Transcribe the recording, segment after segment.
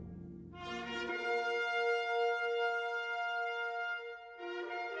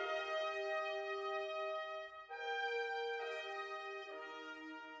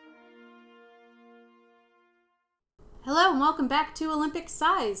Hello and welcome back to Olympic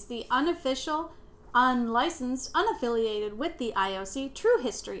Size, the unofficial, unlicensed, unaffiliated with the IOC true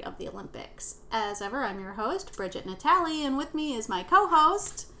history of the Olympics. As ever, I'm your host, Bridget Natali, and with me is my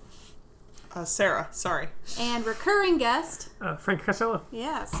co-host... Sarah, sorry. And recurring guest... Frank Casello.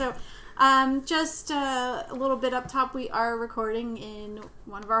 Yeah, so just a little bit up top, we are recording in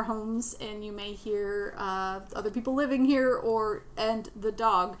one of our homes, and you may hear other people living here and the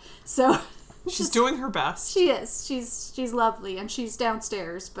dog, so... She's doing her best. She is. She's lovely, and she's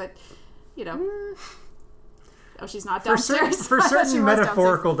downstairs, but, you know... Oh, she's not downstairs. For certain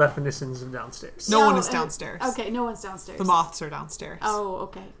metaphorical definitions of downstairs. No one is downstairs. Okay, no one's downstairs. The moths are downstairs. Oh,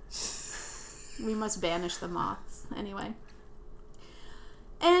 okay. We must banish the moths. Anyway.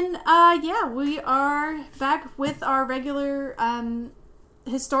 And, we are back with our regular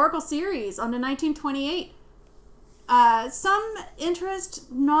historical series on the 1928. Some interest,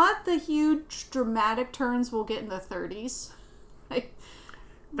 not the huge dramatic turns we'll get in the 30s.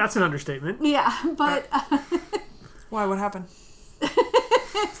 That's an understatement. Yeah, but... Why? What happened? This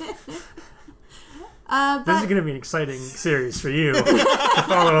is going to be an exciting series for you to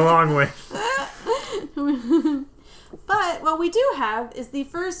follow along with. But what we do have is the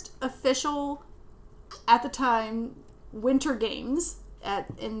first official, at the time, Winter Games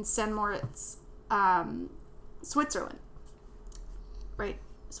in St. Moritz, Switzerland. Right,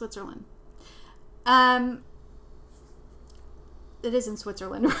 Switzerland. It is in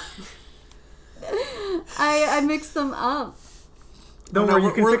Switzerland. I mixed them up. Don't worry,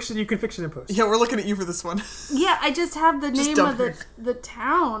 you can fix it in post. Yeah, we're looking at you for this one. Yeah, I just have the name of the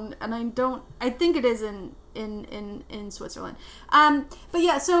town, and I think it is in Switzerland. But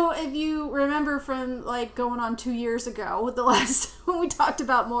yeah, so if you remember from like going on 2 years ago with the last when we talked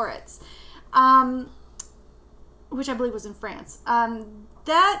about Moritz, which I believe was in France.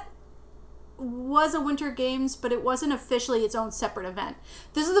 That was a Winter Games, but it wasn't officially its own separate event.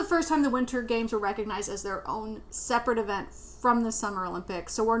 This is the first time the Winter Games were recognized as their own separate event from the Summer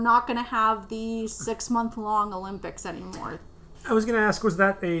Olympics. So we're not going to have the 6-month-long Olympics anymore. I was going to ask, was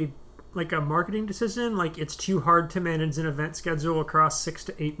that a marketing decision? Like, it's too hard to manage an event schedule across 6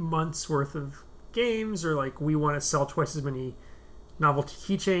 to 8 months worth of games, or like we want to sell twice as many novelty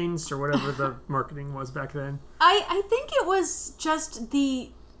keychains, or whatever the marketing was back then? I think it was just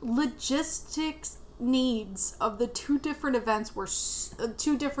the logistics needs of the two different events were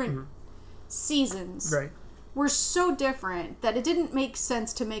two different seasons. Right. Were so different that it didn't make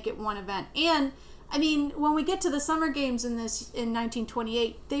sense to make it one event. And I mean, when we get to the Summer Games in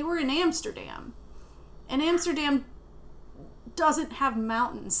 1928, they were in Amsterdam. And Amsterdam doesn't have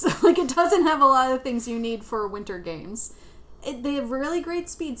mountains. Like, it doesn't have a lot of things you need for Winter Games. They have really great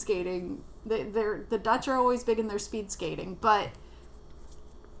speed skating. The Dutch are always big in their speed skating, but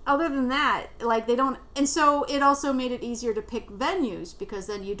other than that, like, they don't... And so it also made it easier to pick venues, because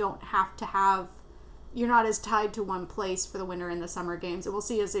then you don't have to have... You're not as tied to one place for the Winter and the Summer Games. And we'll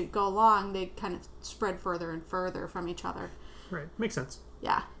see as they go along, they kind of spread further and further from each other. Right. Makes sense.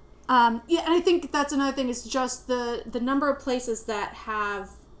 Yeah. And I think that's another thing, is just the number of places that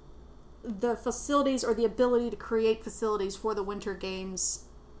have the facilities or the ability to create facilities for the Winter Games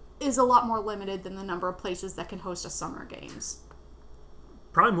is a lot more limited than the number of places that can host a Summer Games.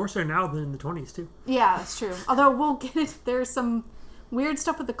 Probably more so now than in the 20s, too. Yeah, that's true. Although we'll get it. There's some weird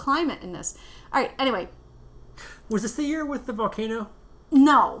stuff with the climate in this. All right, anyway. Was this the year with the volcano?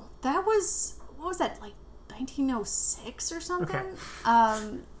 No. That was... What was that? Like 1906 or something?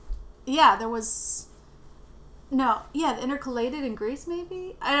 Okay. Yeah, there was... No. Yeah, the Intercalated in Greece,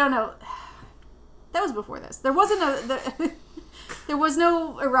 maybe? I don't know. That was before this. There wasn't a... There was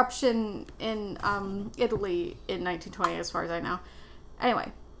no eruption in Italy in 1920, as far as I know.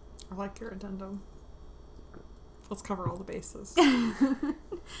 Anyway. I like your addendum. Let's cover all the bases.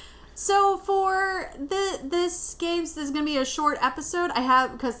 So for this Games, this is going to be a short episode.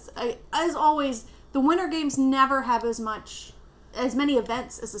 Because as always, the Winter Games never have as many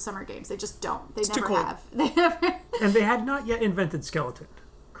events as the Summer Games. They just don't. They never have. They never. And they had not yet invented skeleton,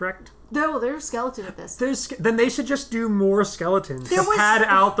 correct? No, there's skeleton at this. Then they should just do more skeletons to pad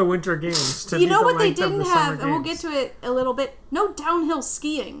out the Winter Games. To you know what they didn't have, and we'll get to it a little bit. No downhill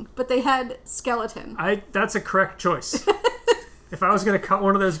skiing, but they had skeleton. That's a correct choice. If I was going to cut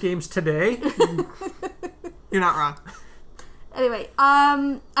one of those games today, you're not wrong. Anyway,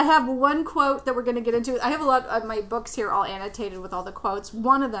 I have one quote that we're going to get into. I have a lot of my books here all annotated with all the quotes.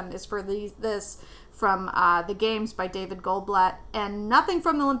 One of them is for this from The Games by David Goldblatt, and nothing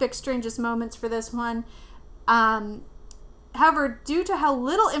from the Olympics Strangest Moments for this one. However, due to how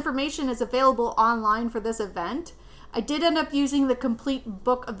little information is available online for this event, I did end up using the complete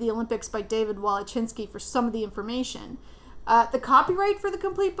book of the Olympics by David Walachinsky for some of the information. The copyright for the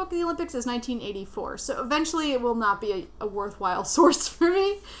complete book of the Olympics is 1984, so eventually it will not be a worthwhile source for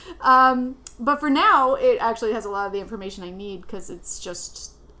me. But for now, it actually has a lot of the information I need because it's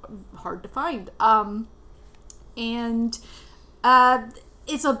just hard to find.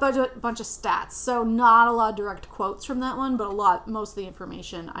 It's a bunch of stats, so not a lot of direct quotes from that one, but most of the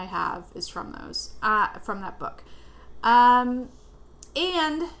information I have is from that book. And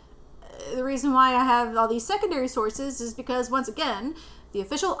the reason why I have all these secondary sources is because, once again, the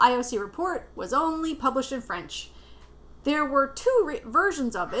official IOC report was only published in French. There were two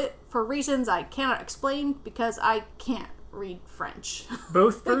versions of it for reasons I cannot explain because I can't read French.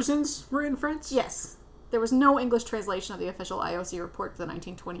 Both versions were in French? Yes. There was no English translation of the official IOC report for the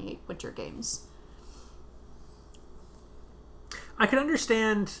 1928 Winter Games. I can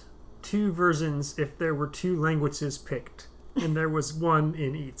understand two versions if there were two languages picked and there was one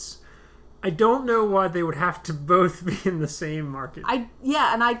in each. I don't know why they would have to both be in the same market.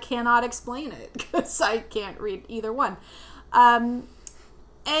 And I cannot explain it because I can't read either one. And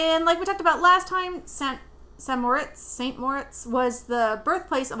like we talked about last time, St. Moritz was the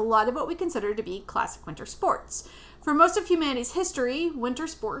birthplace of a lot of what we consider to be classic winter sports. For most of humanity's history, winter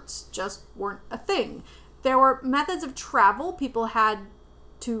sports just weren't a thing. There were methods of travel people had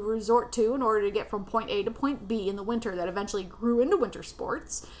to resort to in order to get from point A to point B in the winter that eventually grew into winter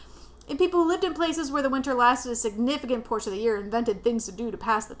sports. And people who lived in places where the winter lasted a significant portion of the year invented things to do to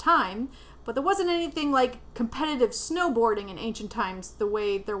pass the time, but there wasn't anything like competitive snowboarding in ancient times the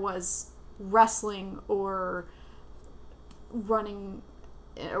way there was wrestling or running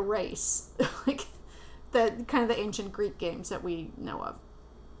a race. Like the kind of the ancient Greek games that we know of.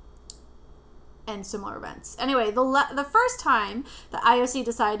 And similar events. Anyway, the first time the IOC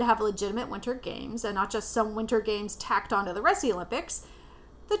decided to have legitimate winter games and not just some winter games tacked onto the rest of the Olympics,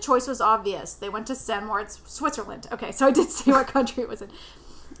 the choice was obvious. They went to St. Moritz, Switzerland. Okay, so I did say what country it was in.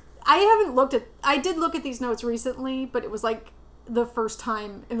 I did look at these notes recently, but it was like the first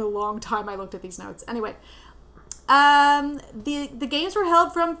time in a long time I looked at these notes. Anyway, the games were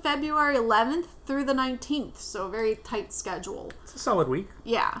held from February 11th through the 19th, so a very tight schedule. It's a solid week.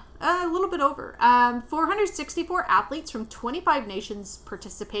 Yeah, a little bit over. 464 athletes from 25 nations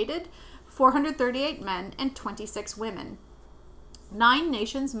participated, 438 men and 26 women. 9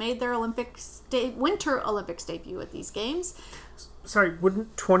 nations made their Winter Olympics debut at these games. Sorry,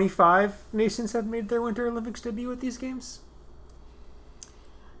 wouldn't 25 nations have made their Winter Olympics debut at these games?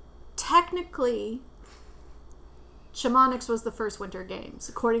 Technically, Chamonix was the first Winter Games,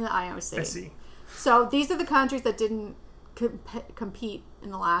 according to the IOC. I see. So these are the countries that didn't compete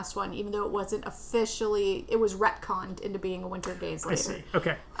in the last one, even though it wasn't officially, it was retconned into being a Winter Games later. I see.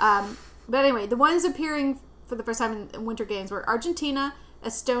 Okay. But anyway, the ones appearing for the first time in Winter Games were Argentina,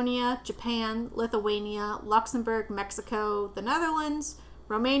 Estonia, Japan, Lithuania, Luxembourg, Mexico, the Netherlands,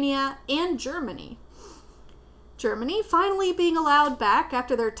 Romania, and Germany. Germany finally being allowed back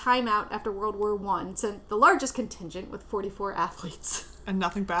after their timeout after World War I sent the largest contingent with 44 athletes. And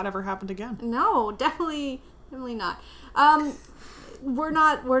nothing bad ever happened again. No, definitely not. We're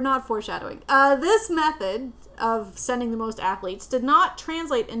not foreshadowing. This method of sending the most athletes did not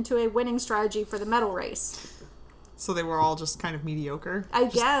translate into a winning strategy for the medal race. So they were all just kind of mediocre? I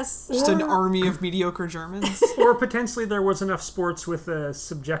guess. Just an army of mediocre Germans? Or potentially there was enough sports with a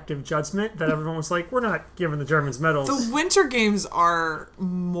subjective judgment that everyone was like, we're not giving the Germans medals. The Winter Games are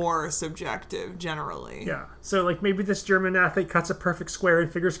more subjective, generally. Yeah. So, like, maybe this German athlete cuts a perfect square in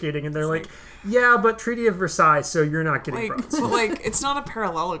figure skating, and they're like, yeah, but Treaty of Versailles, so you're not getting bronze. But, it's not a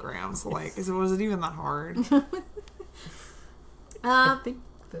parallelogram, so, was it even that hard? I think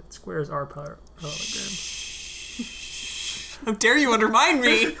that squares are parallelograms. How dare you undermine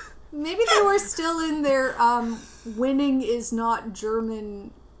me? Maybe they were still in their winning is not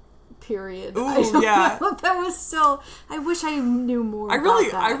German period. Ooh, yeah. That was still, I wish I knew more I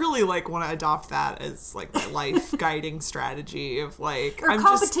that. really want to adopt that as my life guiding strategy of or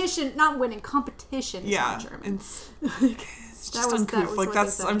competition, not winning, competition is not German. It's just uncouth.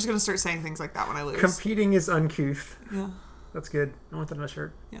 I'm just gonna start saying things like that when I lose. Competing is uncouth. Yeah. That's good. I want that on a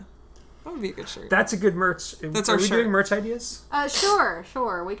shirt. Yeah. That would be a good shirt. That's a good merch. That's Are our we shirt. doing merch ideas? Sure.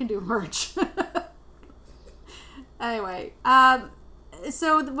 We can do merch. Anyway,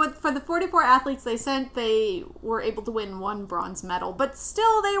 so for the 44 athletes they sent, they were able to win 1 bronze medal, but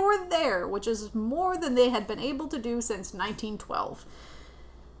still they were there, which is more than they had been able to do since 1912.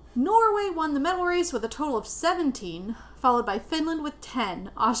 Norway won the medal race with a total of 17, followed by Finland with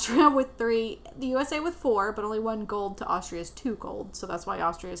 10, Austria with 3, the USA with 4, but only 1 gold to Austria's 2 gold, so that's why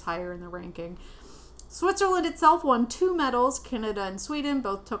Austria is higher in the ranking. Switzerland itself won 2 medals. Canada and Sweden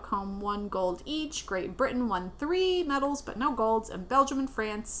both took home 1 gold each. Great Britain won 3 medals, but no golds. And Belgium and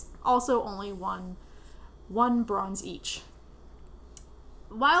France also only won 1 bronze each.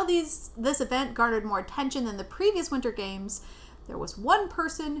 While this event garnered more attention than the previous Winter Games, there was one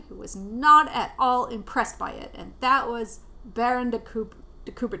person who was not at all impressed by it, and that was Baron de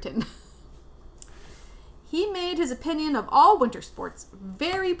Coubertin. He made his opinion of all winter sports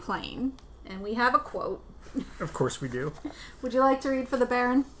very plain, and we have a quote. Of course we do. Would you like to read for the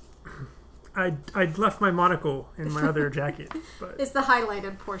Baron? I'd left my monocle in my other jacket, but It's the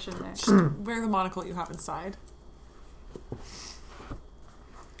highlighted portion there. Wear the monocle you have inside.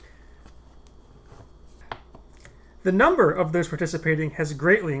 the number of those participating has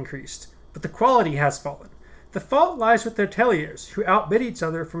greatly increased, but the quality has fallen. The fault lies with the hoteliers, who outbid each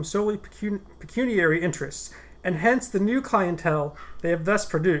other from solely pecuniary interests, and hence the new clientele they have thus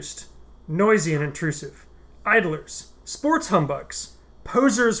produced: noisy and intrusive, idlers, sports humbugs,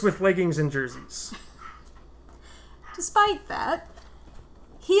 posers with leggings and jerseys. Despite that,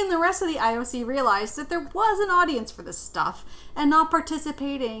 he and the rest of the IOC realized that there was an audience for this stuff, and not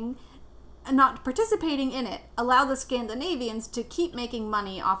participating in it allowed the Scandinavians to keep making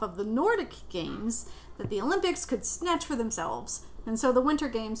money off of the Nordic games that the Olympics could snatch for themselves, and so the Winter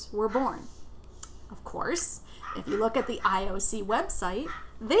Games were born. Of course, if you look at the IOC website,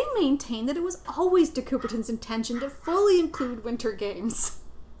 they maintain that it was always de Coubertin's intention to fully include Winter Games.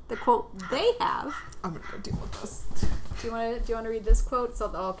 The quote they have. I'm gonna go deal with this. Do you want to read this quote? It's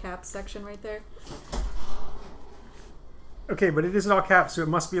on the all caps section right there. Okay, but it is in all caps, so it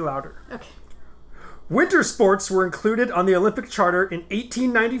must be louder. Okay. Winter sports were included on the Olympic Charter in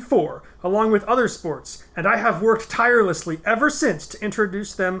 1894, along with other sports, and I have worked tirelessly ever since to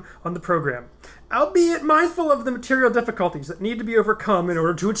introduce them on the program, albeit mindful of the material difficulties that need to be overcome in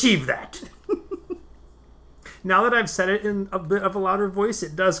order to achieve that. Now that I've said it in a bit of a louder voice,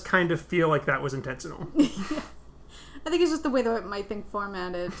 it does kind of feel like that was intentional. I think it's just the way that my thing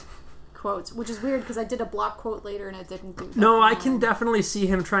formatted quotes, which is weird because I did a block quote later and it didn't do that. No, I can definitely see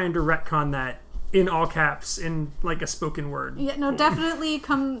him trying to retcon that in all caps in like a spoken word. Yeah, no, definitely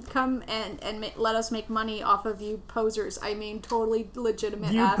come and let us make money off of you posers. I mean, totally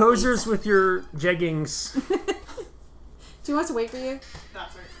legitimate You athletes. posers with your jeggings. Do you want us to wait for you?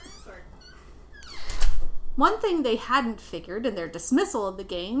 That's right. Sorry. One thing they hadn't figured in their dismissal of the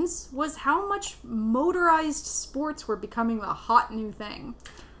games was how much motorized sports were becoming the hot new thing.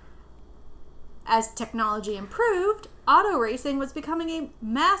 As technology improved, auto racing was becoming a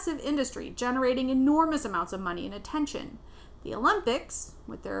massive industry, generating enormous amounts of money and attention. The Olympics,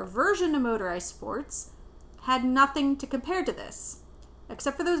 with their aversion to motorized sports, had nothing to compare to this,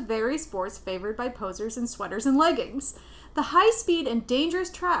 except for those very sports favored by posers in sweaters and leggings. The high-speed and dangerous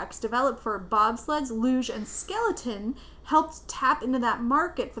tracks developed for bobsleds, luge, and skeleton helped tap into that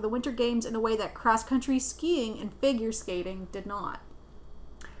market for the Winter Games in a way that cross-country skiing and figure skating did not.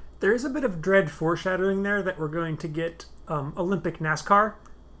 There is a bit of dread foreshadowing there that we're going to get Olympic NASCAR.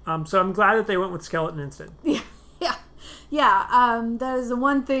 So I'm glad that they went with skeleton instead. Yeah. That is the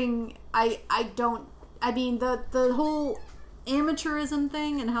one thing I mean, the whole amateurism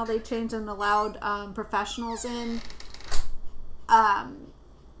thing and how they changed and allowed professionals in. I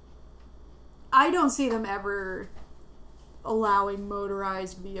don't see them ever allowing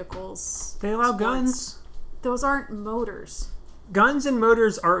motorized vehicles. They allow sports. guns. Those aren't motors. Guns and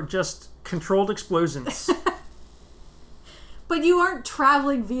motors are just controlled explosions. But you aren't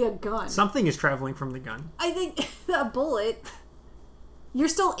traveling via gun. Something is traveling from the gun. I think a bullet, you're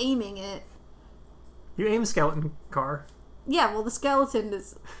still aiming it. You aim a skeleton car. Yeah, well, the skeleton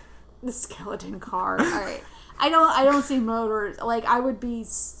is the skeleton car. All right, I don't see motors. Like, I would be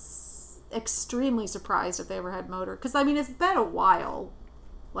extremely surprised if they ever had motor, because I mean it's been a while.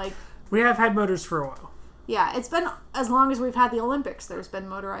 Like, We have had motors for a while. yeah, it's been as long as we've had the Olympics. There's been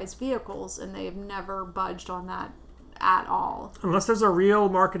motorized vehicles, and they've never budged on that at all. Unless there's a real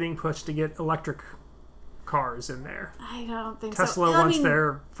marketing push to get electric cars in there. I don't think Tesla so. wants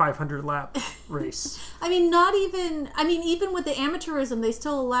their 500 lap race. I mean, even with the amateurism, they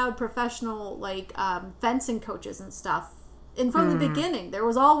still allowed professional, like, fencing coaches and stuff. And from the beginning, there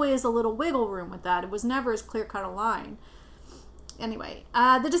was always a little wiggle room with that. It was never as clear-cut a line. Anyway,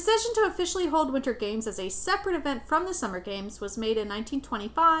 the decision to officially hold Winter Games as a separate event from the Summer Games was made in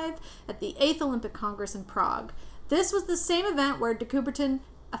 1925 at the 8th Olympic Congress in Prague. This was the same event where de Coubertin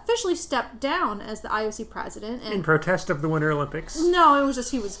officially stepped down as the IOC president. And In protest of the Winter Olympics. no, it was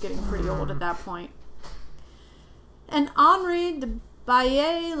just he was getting pretty old at that point. And Henri de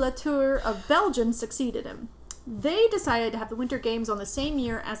Baillet-Latour of Belgium succeeded him. They decided to have the Winter Games on the same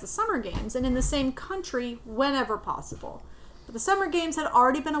year as the Summer Games and in the same country whenever possible. But the Summer Games had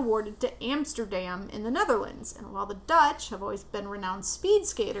already been awarded to Amsterdam in the Netherlands, and while the Dutch have always been renowned speed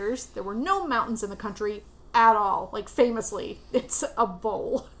skaters, there were no mountains in the country at all. Like, famously, it's a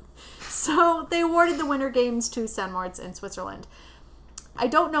bowl. So they awarded the Winter Games to St. Moritz in Switzerland. I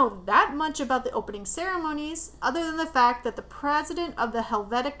don't know that much about the opening ceremonies, other than the fact that the president of the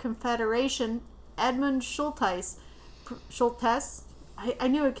Helvetic Confederation, Edmund Schultes, I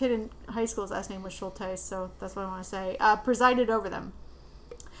knew a kid in high school's last name was Schultes, so that's what I want to say, presided over them.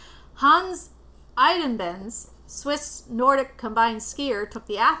 Hans Eidenbenz, Swiss Nordic combined skier, took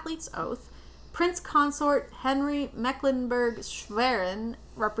the athlete's oath. Prince Consort Henry Mecklenburg-Schwerin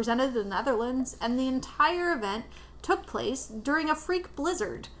represented the Netherlands, and the entire event took place during a freak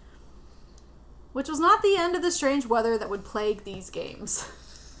blizzard, which was not the end of the strange weather that would plague these games.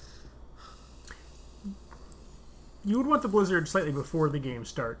 You would want the blizzard slightly before the games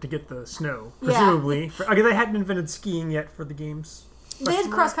start to get the snow, presumably. Yeah. Okay, they hadn't invented skiing yet for the games. They had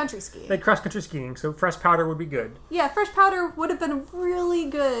cross-country skiing. They had cross-country skiing, so fresh powder would be good. Yeah, fresh powder would have been really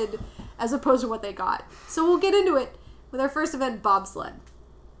good as opposed to what they got. So we'll get into it with our first event, bobsled.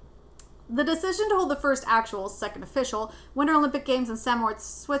 The decision to hold the first actual, second official, Winter Olympic Games in St. Moritz,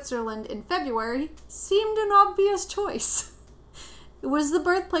 Switzerland in February seemed an obvious choice. It was the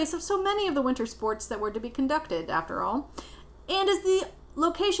birthplace of so many of the winter sports that were to be conducted, after all, and is the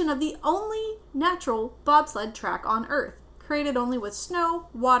location of the only natural bobsled track on Earth, created only with snow,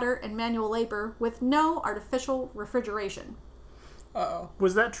 water, and manual labor, with no artificial refrigeration. Uh-oh.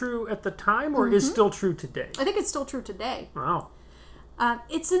 Was that true at the time, or is still true today? I think it's still true today. Wow.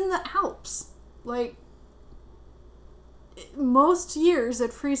 It's in the Alps. Like, most years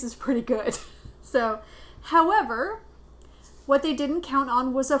it freezes pretty good. So, however, what they didn't count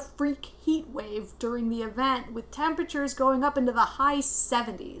on was a freak heat wave during the event, with temperatures going up into the high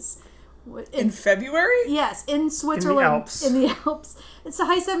 70s. In February? Yes, in Switzerland. In the Alps. It's the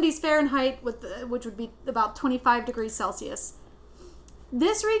high 70s Fahrenheit, which would be about 25 degrees Celsius.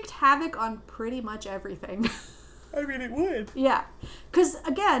 This wreaked havoc on pretty much everything. I mean, it would. Yeah. Because,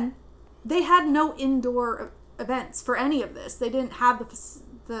 again, they had no indoor events for any of this. They didn't have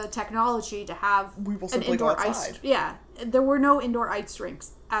the technology to have an indoor ice. Yeah. There were no indoor ice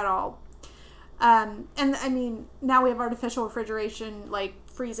rinks at all. And, I mean, now we have artificial refrigeration, like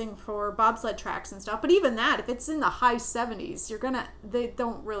freezing for bobsled tracks and stuff. But even that, if it's in the high 70s, they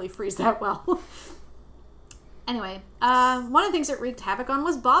don't really freeze that well. Anyway, one of the things that wreaked havoc on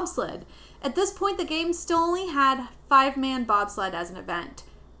was bobsled. At this point, the games still only had 5-man bobsled as an event.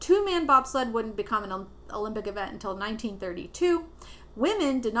 2-man bobsled wouldn't become an Olympic event until 1932.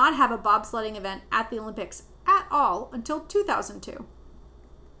 Women did not have a bobsledding event at the Olympics at all until 2002.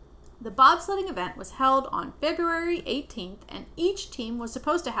 The bobsledding event was held on February 18th, and each team was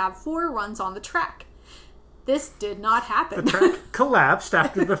supposed to have 4 runs on the track. This did not happen. The track collapsed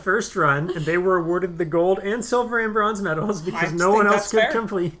after the first run, and they were awarded the gold and silver and bronze medals because no one else could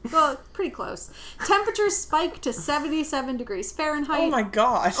complete. Well, pretty close. Temperatures spiked to 77 degrees Fahrenheit. Oh my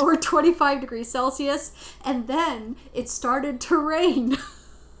gosh. Or 25 degrees Celsius, and then it started to rain.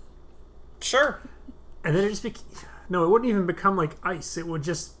 Sure. And then it just became... No, it wouldn't even become like ice. It would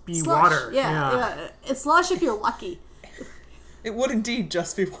just be slush. Water. Yeah. It's slush if you're lucky. It would indeed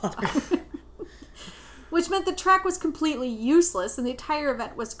just be water. Which meant the track was completely useless, and the entire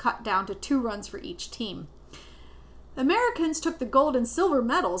event was cut down to 2 runs for each team. The Americans took the gold and silver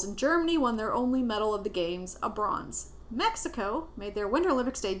medals, and Germany won their only medal of the games, a bronze. Mexico made their Winter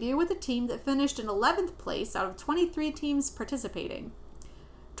Olympics debut with a team that finished in 11th place out of 23 teams participating.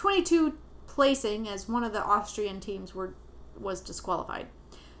 22 placing, as one of the Austrian teams was disqualified.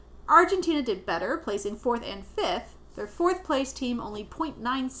 Argentina did better, placing 4th and 5th. Their 4th place team only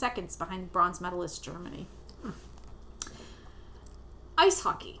 0.9 seconds behind bronze medalist Germany. Ice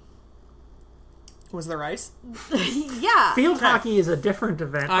hockey. Was there ice? Yeah. Field hockey is a different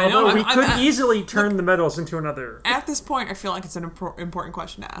event, I know, although we could easily turn the medals into another. At this point, I feel like it's an important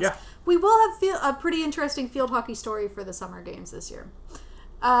question to ask. Yeah. We will have a pretty interesting field hockey story for the Summer Games this year.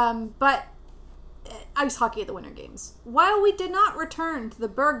 But ice hockey at the Winter Games. While we did not return to the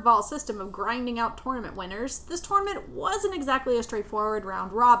Bergvall system of grinding out tournament winners, this tournament wasn't exactly a straightforward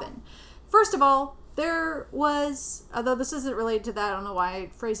round robin. First of all, there was, although this isn't related to that, I don't know why I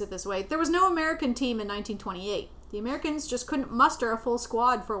phrased it this way, there was no American team in 1928. The Americans just couldn't muster a full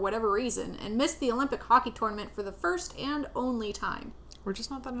squad for whatever reason, and missed the Olympic hockey tournament for the first and only time. We're just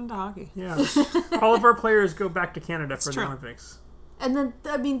not that into hockey. Yeah. All of our players go back to Canada for the Olympics. And then,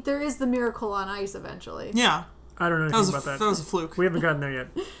 I mean, there is the miracle on ice eventually. Yeah. I don't know anything about that. That was a fluke. We haven't gotten there yet.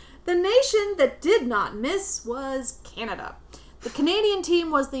 The nation that did not miss was Canada. The Canadian team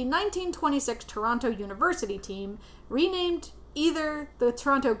was the 1926 Toronto University team, renamed either the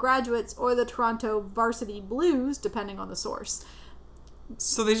Toronto Graduates or the Toronto Varsity Blues, depending on the source.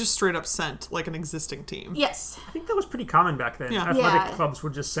 So they just straight up sent like an existing team. Yes. I think that was pretty common back then. Yeah. Athletic clubs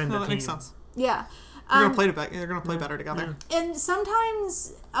would just send No, a that team. makes sense. Yeah. They're gonna play better together. And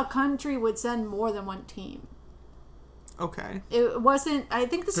sometimes a country would send more than one team. Okay. It wasn't. I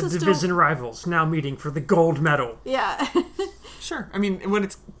think this The was division still. rivals now meeting for the gold medal. Yeah. Sure. I mean, when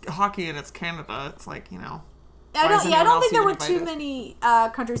it's hockey and it's Canada, it's like, you know. I Why is don't. Yeah, I anyone don't else think there even were too invited? many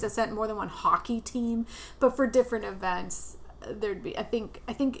countries that sent more than one hockey team, but for different events, there'd be. I think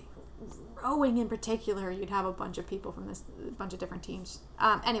rowing in particular, you'd have a bunch of people from a bunch of different teams.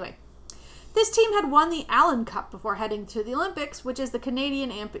 Anyway, this team had won the Allen Cup before heading to the Olympics, which is the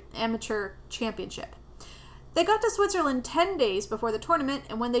Canadian Amateur Championship. They got to Switzerland 10 days before the tournament,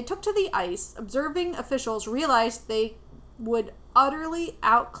 and when they took to the ice, observing officials realized they would utterly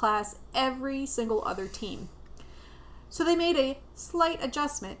outclass every single other team. So they made a slight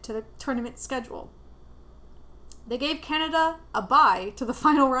adjustment to the tournament schedule. They gave Canada a bye to the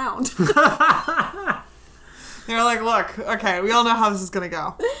final round. They're like, look, okay, we all know how this is gonna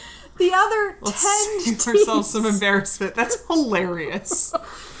go. The other Let's 10 save teams... ourselves some embarrassment. That's hilarious.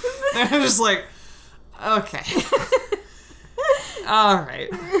 They're just like, okay. All right.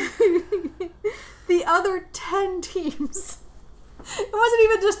 The other 10 teams... It wasn't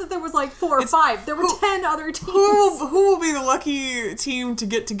even just that there was like 4 or 5. There were 10 other teams. Who will be the lucky team to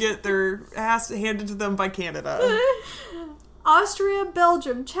get their ass handed to them by Canada? Austria,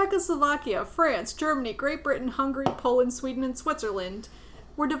 Belgium, Czechoslovakia, France, Germany, Great Britain, Hungary, Poland, Sweden, and Switzerland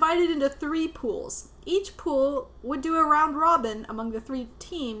were divided into 3 pools. Each pool would do a round robin among the 3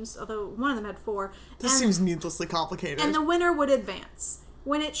 teams, although one of them had 4. This seems needlessly complicated. And the winner would advance.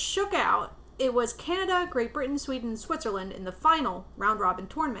 When it shook out, it was Canada, Great Britain, Sweden, and Switzerland in the final round-robin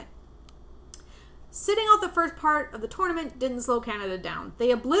tournament. Sitting out the first part of the tournament didn't slow Canada down.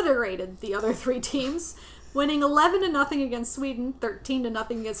 They obliterated the other 3 teams, winning 11-0 against Sweden, 13-0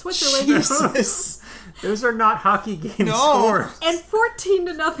 against Switzerland, Jesus. Those are not hockey game No. scores. and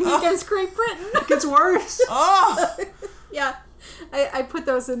 14-0 against Great Britain. It gets worse. Oh! Yeah, I put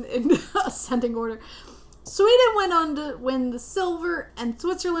those in ascending order. Sweden went on to win the silver and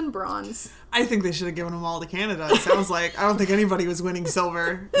Switzerland bronze. I think they should have given them all to Canada. It sounds like, I don't think anybody was winning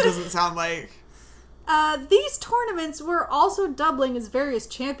silver. It doesn't sound like. These tournaments were also doubling as various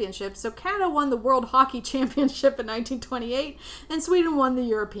championships, so Canada won the World Hockey Championship in 1928, and Sweden won the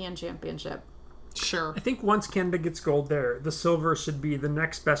European Championship. Sure. I think once Canada gets gold there, the silver should be the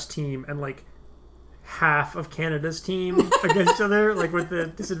next best team and like half of Canada's team against each other, like with the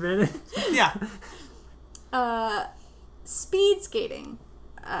disadvantage. Yeah. Speed skating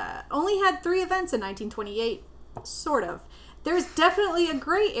only had 3 events in 1928, sort of. There's definitely a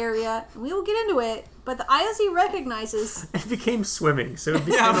gray area, and we will get into it, but the IOC recognizes... It became swimming, so it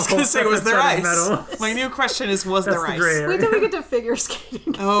became Yeah, I a was whole going to say, was separate there set of ice? medals. My new question is, was That's there the ice? gray area. Wait till we get to figure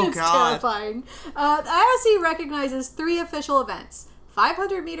skating. Oh, It's God. terrifying. The IOC recognizes 3 official events: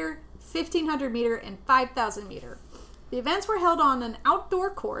 500 meter, 1500 meter, and 5000 meter. The events were held on an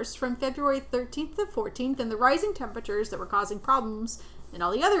outdoor course from February 13th to 14th, and the rising temperatures that were causing problems in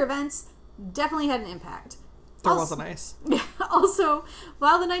all the other events definitely had an impact. There Also- wasn't ice. Also,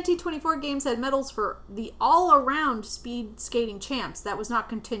 while the 1924 games had medals for the all-around speed skating champs, that was not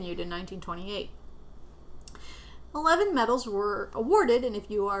continued in 1928. 11 medals were awarded, and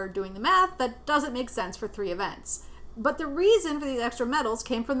if you are doing the math, that doesn't make sense for 3 events. But the reason for these extra medals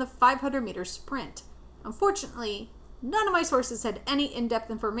came from the 500-meter sprint. Unfortunately, none of my sources had any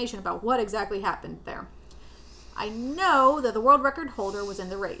in-depth information about what exactly happened there. I know that the world record holder was in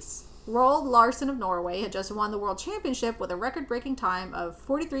the race. Roald Larsen of Norway had just won the World Championship with a record-breaking time of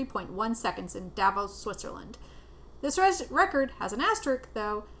 43.1 seconds in Davos, Switzerland. This record has an asterisk,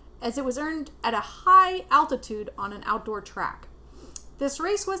 though, as it was earned at a high altitude on an outdoor track. This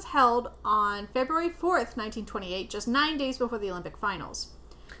race was held on February 4th, 1928, just 9 days before the Olympic finals.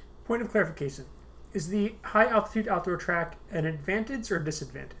 Point of clarification. Is the high altitude outdoor track an advantage or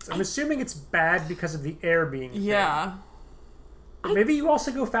disadvantage? I'm assuming it's bad because of the air being thin. Yeah. But maybe you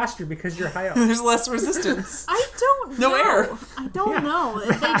also go faster because you're high up. There's less resistance. I don't know. No air. I don't Yeah. know. They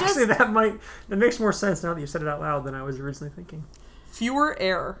just... Actually, that makes more sense now that you said it out loud than I was originally thinking. Fewer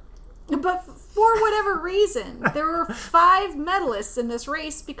air. But for whatever reason, there were 5 medalists in this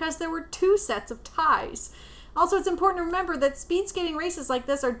race because there were 2 sets of ties. Also, it's important to remember that speed skating races like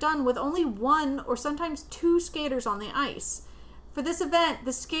this are done with only 1 or sometimes 2 skaters on the ice. For this event,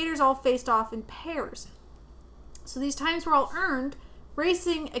 the skaters all faced off in pairs. So these times were all earned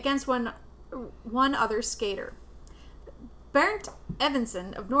racing against one other skater. Bernt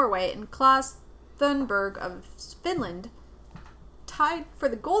Evensen of Norway and Claes Thunberg of Finland tied for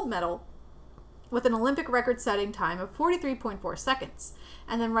the gold medal with an Olympic record-setting time of 43.4 seconds.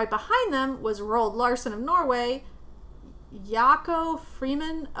 And then right behind them was Roald Larsen of Norway, Jaakko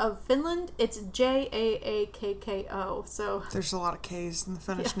Freeman of Finland. It's Jaakko. So There's a lot of K's in the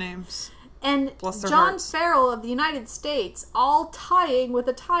Finnish names. and Bless their John hearts. Farrell of the United States, all tying with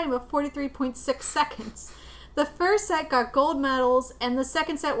a time of 43.6 seconds. The first set got gold medals, and the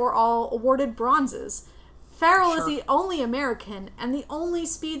second set were all awarded bronzes. Farrell is Sure. the only American and the only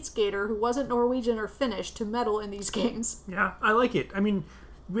speed skater who wasn't Norwegian or Finnish to medal in these games. Yeah, I like it. I mean,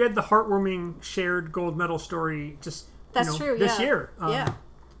 we had the heartwarming shared gold medal story just That's true, this yeah. year. Yeah.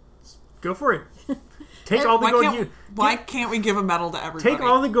 Go for it. Take all the gold Why can't we give a medal to everybody? take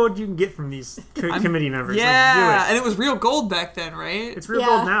all the gold you can get from these committee members. Yeah, Like, do it. and it was real gold back then, right? It's real Yeah.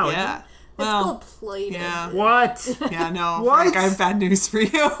 gold now. yeah. It's Well, gold plated. yeah. What? yeah, no. What? Frank, I have bad news for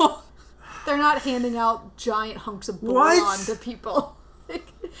you. They're not handing out giant hunks of What? boron to people. I'm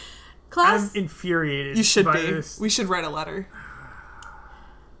Claes infuriated. You should by be. this. We should write a letter.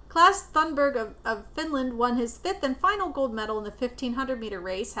 Claes Thunberg of Finland won his fifth and final gold medal in the 1500-meter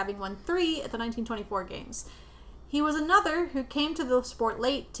race, having won 3 at the 1924 Games. He was another who came to the sport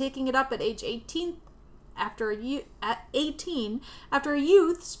late, taking it up at age 18 after a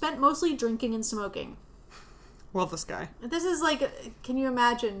youth spent mostly drinking and smoking. Well, this guy. This is like, can you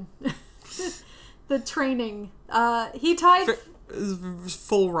imagine the training? He tied...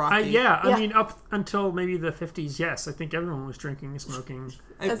 Full Rocky. Yeah, Yeah. I mean, up until maybe the 50s, yes. I think everyone was drinking and smoking.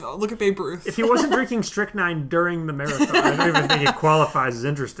 Look at Babe Ruth. If he wasn't drinking strychnine during the marathon, I don't even think it qualifies as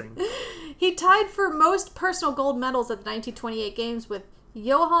interesting. He tied for most personal gold medals at the 1928 Games with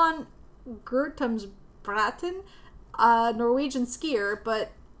Johan Gurtumsbratten, a Norwegian skier,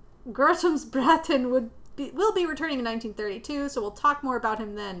 but Gurtumsbratten will be returning in 1932, so we'll talk more about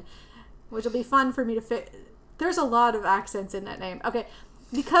him then, which will be fun for me to fit. There's a lot of accents in that name. Okay,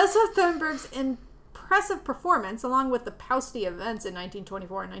 because of Thunberg's impressive performance, along with the paucity of events in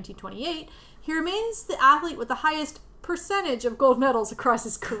 1924 and 1928, he remains the athlete with the highest percentage of gold medals across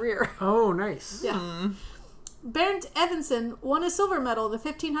his career. Oh, nice. Yeah. Bernt Evensen won a silver medal in the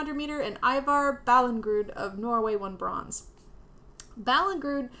 1500 meter, and Ivar Ballengrud of Norway won bronze.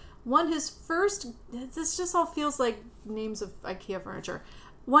 Ballengrud won his first. This just all feels like names of IKEA furniture.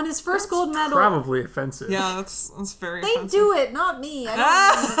 Won his first gold medal. Probably offensive. Yeah, that's very They offensive. do it, not me.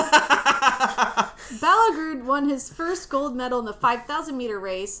 Ballengrud won his first gold medal in the 5,000 meter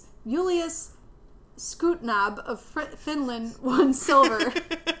race. Julius Skutnab of Finland won silver.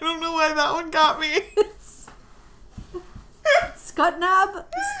 I don't know why that one got me. Skutnab?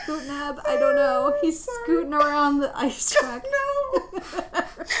 I don't know. He's scooting around the ice track. No.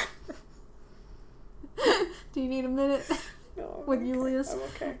 Do you need a minute with Julius? I'm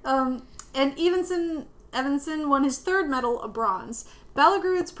okay. And Evensen won his third medal, a bronze.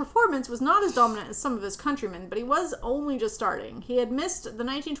 Ballengrud's performance was not as dominant as some of his countrymen, but he was only just starting. He had missed the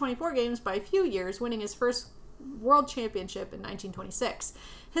 1924 Games by a few years, winning his first World Championship in 1926.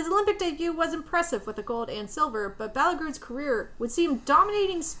 His Olympic debut was impressive with a gold and silver, but Ballengrud's career would see him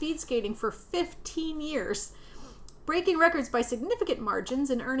dominating speed skating for 15 years, breaking records by significant margins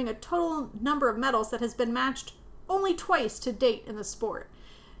and earning a total number of medals that has been matched only twice to date in the sport.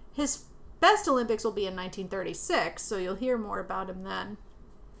 His best Olympics will be in 1936, so you'll hear more about him then.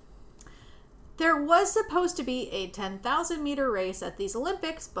 There was supposed to be a 10,000 meter race at these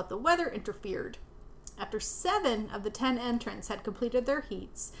Olympics, but the weather interfered. After 7 of the 10 entrants had completed their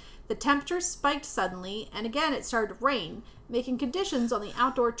heats, the temperatures spiked suddenly, and again it started to rain, making conditions on the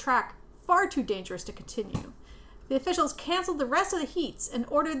outdoor track far too dangerous to continue. The officials canceled the rest of the heats and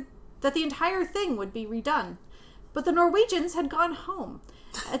ordered that the entire thing would be redone. But the Norwegians had gone home.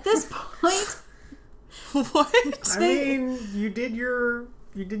 At this point, What? I mean, you did your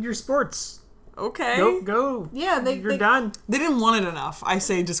sports. Okay. Go. yeah, You're done. They didn't want it enough. I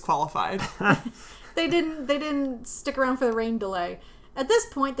say disqualified. They didn't stick around for the rain delay. At this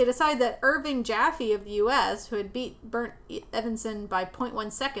point, they decided that Irving Jaffe of the U.S., who had beat Bernt Evensen by 0.1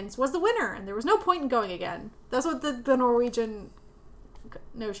 seconds, was the winner, and there was no point in going again. That's what the Norwegian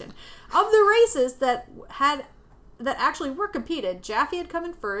notion. Of the races that actually were competed, Jaffe had come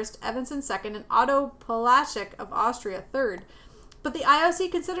in first, Evensen second, and Otto Polasek of Austria third. But the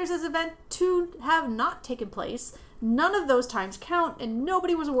IOC considers this event to have not taken place. None of those times count, and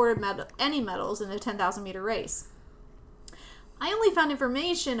nobody was awarded any medals in the 10,000 meter race. I only found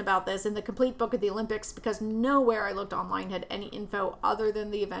information about this in the complete book of the Olympics because nowhere I looked online had any info other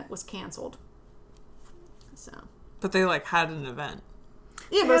than the event was canceled. So, But they had an event.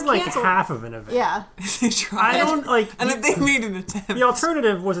 Yeah, They but had it's like canceled. half of an event. Yeah. They tried. I don't like. And then they made an attempt. The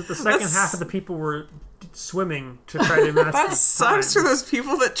alternative was that the second That's- half of the people were swimming to try to match That the sucks time. for those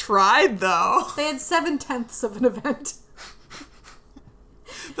people that tried, though. They had 7/10 of an event.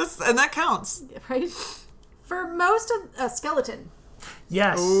 And that counts. Right? For most of skeleton.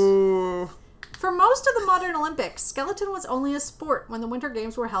 Yes. Ooh. For most of the modern Olympics, skeleton was only a sport when the Winter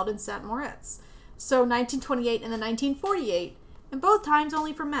Games were held in St. Moritz. So 1928 and then 1948, and both times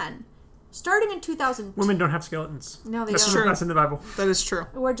only for men. Starting in 2000, Women don't have skeletons. No, they That's don't. True. That's in the Bible. That is true.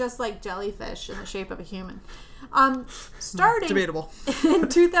 we're just like jellyfish in the shape of a human. Starting Debatable. in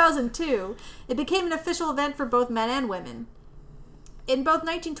 2002, it became an official event for both men and women. In both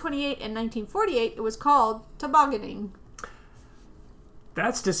 1928 and 1948, it was called tobogganing.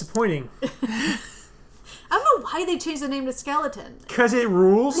 That's disappointing. I don't know why they changed the name to skeleton. Because it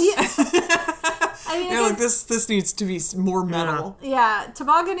rules. I mean, I Yeah, like guess- this needs to be more metal. yeah,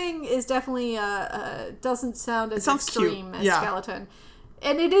 tobogganing is definitely doesn't sound as sounds cute. extreme as Yeah. skeleton,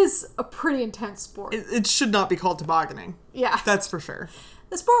 and it is a pretty intense sport. It should not be called tobogganing. Yeah, That's for sure.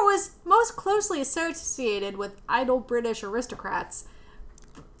 the sport was most closely associated with idle British aristocrats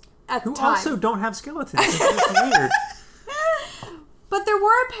at Who the time. also don't have skeletons. It's weird. But there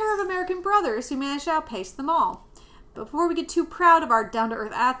were a pair of American brothers who managed to outpace them all. Before we get too proud of our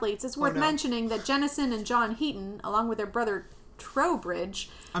down-to-earth athletes, it's worth no. mentioning that Jennison and John Heaton, along with their brother Trowbridge,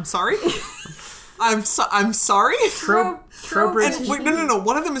 I'm sorry? I'm sorry? Trowbridge. And wait, no.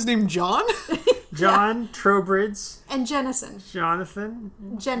 One of them is named John? John, Trowbridge, and Jennison. Jonathan.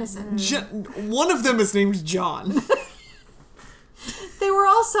 Jennison. One of them is named John. They were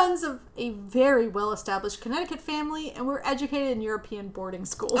all sons of a very well-established Connecticut family and were educated in European boarding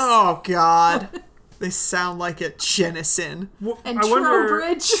schools. Oh, God. They sound like it. Jennison. And I wonder.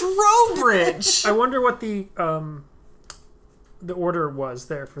 Trowbridge. Trowbridge. I wonder what the order was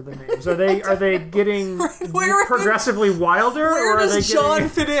there for the names. Are they getting Where- progressively wilder, Where or are they does John getting?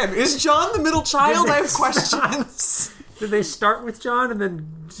 fit in? Is John the middle child? I have questions. Did they start with John and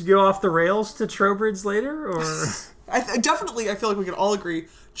then go off the rails to Trowbridge later, or? Definitely, I feel like we can all agree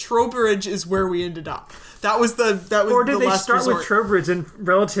Trowbridge is where we ended up. That was Or did the they last start resort. with Trowbridge and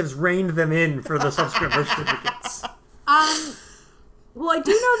relatives reined them in for the subsequent birth certificates? Well, I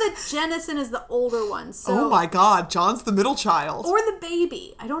do know that Jennison is the older one, so... Oh my God, John's the middle child. Or the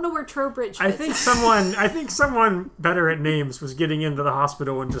baby. I don't know where Trowbridge fits. I think someone better at names was getting into the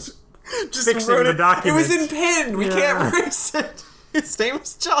hospital and just fixing wrote the it. documents. It was in pen. We can't erase it. His name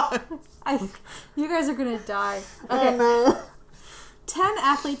is John. You guys are gonna die. Okay. Oh, no. 10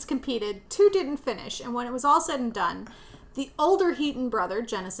 athletes competed, 2 didn't finish, and when it was all said and done, the older Heaton brother,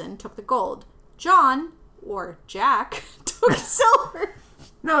 Jennison, took the gold. John, or Jack, took silver.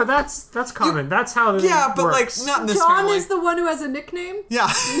 No, that's common. That's how it Yeah, but works. like not in this John family. is the one who has a nickname, Yeah.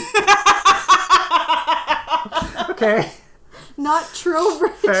 Okay, not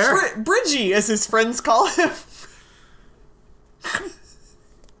Trowbridge. fair. Bridgie, as his friends call him.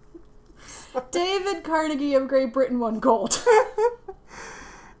 David Carnegie of Great Britain won gold.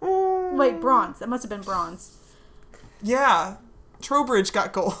 Wait, bronze. That must have been bronze. Yeah. Trowbridge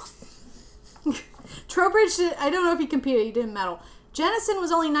got gold. Trowbridge, I don't know if he competed, he didn't medal. Jennison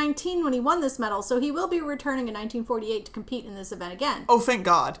was only 19 when he won this medal, so he will be returning in 1948 to compete in this event again. Oh, thank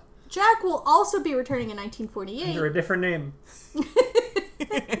God. Jack will also be returning in Under 1948, a different name.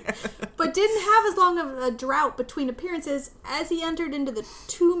 but didn't have as long of a drought between appearances as he entered into the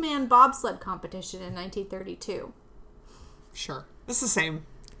two-man bobsled competition in 1932. Sure. It's the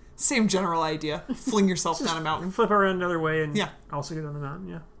same general idea. Fling yourself down a mountain. Flip around another way and Yeah. also get on the mountain.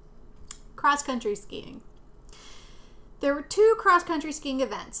 Yeah. Cross-country skiing. There were 2 cross-country skiing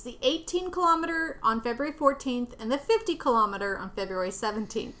events, the 18-kilometer on February 14th and the 50-kilometer on February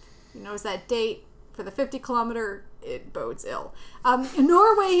 17th. You notice that date for the 50-kilometer, it bodes ill.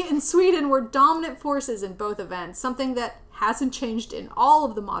 Norway and Sweden were dominant forces in both events, something that hasn't changed in all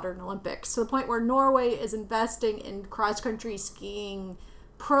of the modern Olympics, to the point where Norway is investing in cross-country skiing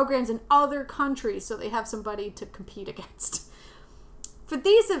programs in other countries so they have somebody to compete against. For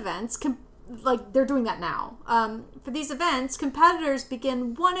these events, they're doing that now. For these events, competitors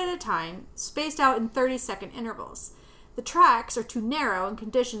begin one at a time, spaced out in 30-second intervals. The tracks are too narrow and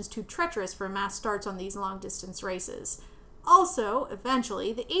conditions too treacherous for mass starts on these long-distance races. Also,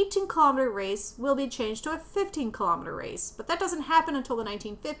 eventually, the 18-kilometer race will be changed to a 15-kilometer race, but that doesn't happen until the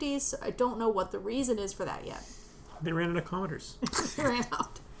 1950s, so I don't know what the reason is for that yet. They ran out of kilometers. They ran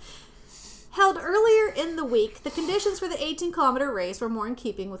out. Held earlier in the week, the conditions for the 18-kilometer race were more in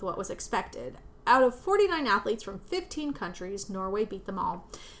keeping with what was expected. Out of 49 athletes from 15 countries, Norway beat them all.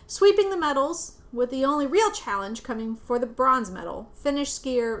 Sweeping the medals, with the only real challenge coming for the bronze medal, Finnish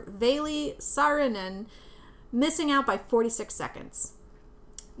skier Veli Saarinen missing out by 46 seconds.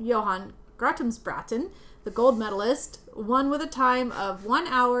 Johan Grottemsbraten, the gold medalist, won with a time of 1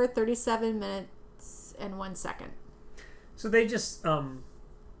 hour, 37 minutes, and 1 second. So they just,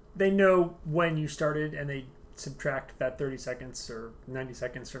 they know when you started and they subtract that 30 seconds or 90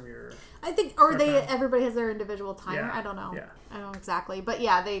 seconds from your... I think, or Okay. everybody has their individual timer. Yeah, I don't know. yeah. I don't know exactly. But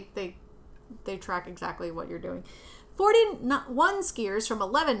yeah, they track exactly what you're doing. 41 skiers from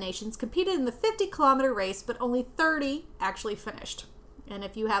 11 nations competed in the 50-kilometer race, but only 30 actually finished. And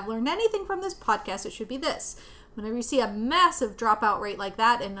if you have learned anything from this podcast, it should be this. Whenever you see a massive dropout rate like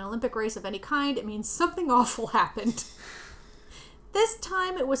that in an Olympic race of any kind, it means something awful happened. This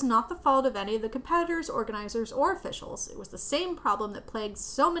time, it was not the fault of any of the competitors, organizers, or officials. It was the same problem that plagued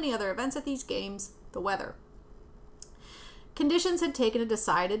so many other events at these games, the weather. Conditions had taken a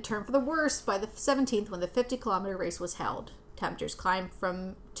decided turn for the worse by the 17th when the 50-kilometer race was held. Temperatures climbed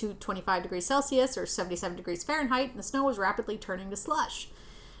to 25 degrees Celsius or 77 degrees Fahrenheit, and the snow was rapidly turning to slush.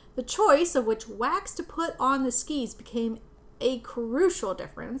 The choice of which wax to put on the skis became a crucial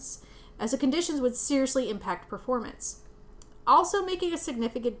difference, as the conditions would seriously impact performance. Also making a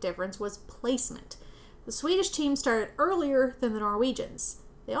significant difference was placement. The Swedish team started earlier than the Norwegians.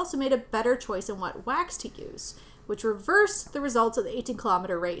 They also made a better choice in what wax to use, which reversed the results of the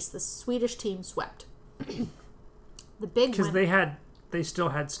 18-kilometer race. The Swedish team swept. The big Because win. they still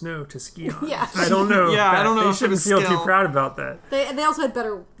had snow to ski on. Yeah. I don't know. Yeah, I don't know They if it shouldn't was feel too skill. proud about that. They also had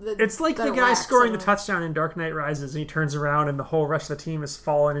better. It's like the better guy wax, scoring the so- touchdown in Dark Knight Rises, and he turns around, and the whole rest of the team has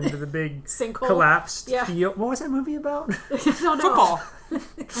fallen into the big Sinkhole. collapsed Yeah. field. What was that movie about? I don't know. Football.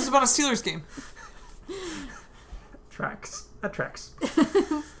 It was about a Steelers game. Tracks. That tracks.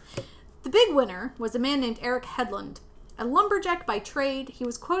 The big winner was a man named Eric Hedlund. A lumberjack by trade, he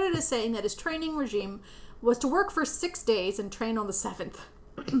was quoted as saying that his training regime was to work for 6 days and train on the 7th.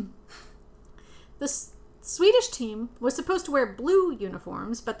 The Swedish team was supposed to wear blue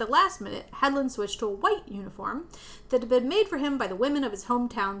uniforms, but at the last minute, Hedlund switched to a white uniform that had been made for him by the women of his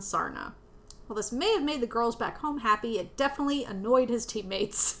hometown, Sarna. While this may have made the girls back home happy, it definitely annoyed his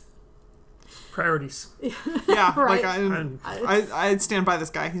teammates. Yeah, Priorities. Right. like I'd stand by this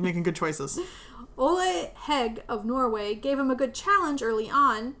guy. He's making good choices. Ole Hegg of Norway gave him a good challenge early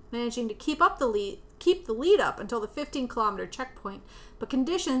on, managing to keep the lead up until the 15-kilometer checkpoint, but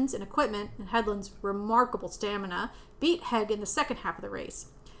conditions and equipment and Hedlund's remarkable stamina beat Hegg in the second half of the race.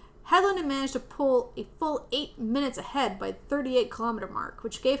 Hedlund had managed to pull a full 8 minutes ahead by the 38-kilometer mark,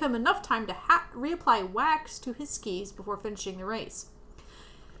 which gave him enough time to reapply wax to his skis before finishing the race.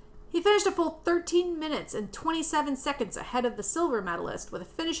 He finished a full 13 minutes and 27 seconds ahead of the silver medalist with a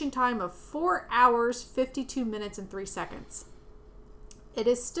finishing time of 4 hours, 52 minutes, and 3 seconds. It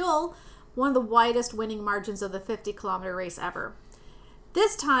is still one of the widest winning margins of the 50-kilometer race ever.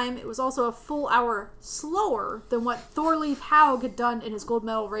 This time, it was also a full hour slower than what Thorleif Haug had done in his gold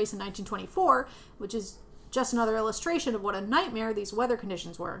medal race in 1924, which is just another illustration of what a nightmare these weather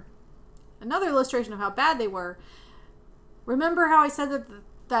conditions were. Another illustration of how bad they were. Remember how I said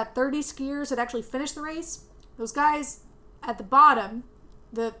that 30 skiers had actually finished the race? Those guys at the bottom,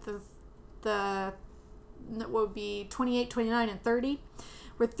 the what would be 28, 29, and 30,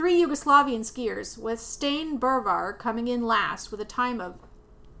 were 3 Yugoslavian skiers, with Stein Bervar coming in last with a time of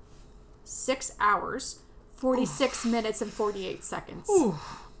 6 hours, 46 minutes, and 48 seconds. Ooh.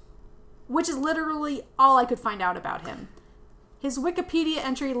 Which is literally all I could find out about him. His Wikipedia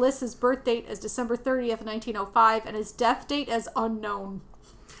entry lists his birth date as December 30th, 1905, and his death date as unknown.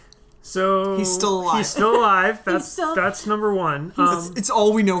 So He's still alive. He's still alive. That's still- that's number one. It's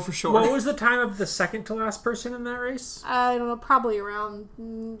all we know for sure. What was the time of the second to last person in that race? I don't know, probably around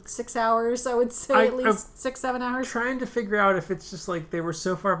 6 hours, I would say, I- at least 6-7 hours. Trying to figure out if it's just like they were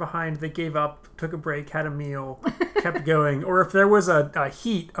so far behind they gave up, took a break, had a meal, kept going, or if there was a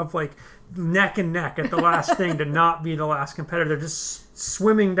heat of like neck and neck at the last thing to not be the last competitor, just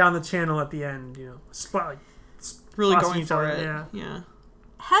swimming down the channel at the end, really crossing going each for other, it. yeah.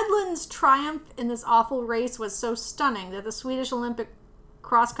 Hedlund's triumph in this awful race was so stunning that the Swedish Olympic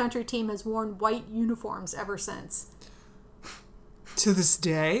cross-country team has worn white uniforms ever since. To this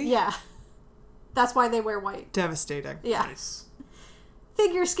day? Yeah. That's why they wear white. Devastating. Yeah. Nice.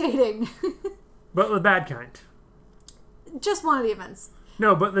 Figure skating. But the bad kind. Just one of the events.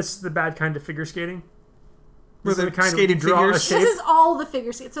 No, but this is the bad kind of figure skating. Where This is they're the kind skating of draw figures? a shape. This is all the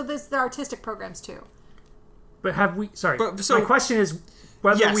figure skating. So there's the artistic programs too. But have we? Sorry. But- so- my question is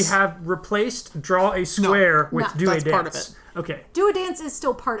whether Yes. we have replaced draw a square with No. do a That's dance. part of it. Okay. Do a dance is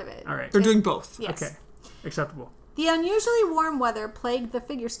still part of it. All right. They're doing both. Yes. Okay. Acceptable. The unusually warm weather plagued the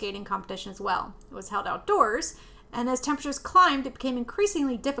figure skating competition as well. It was held outdoors, and as temperatures climbed, it became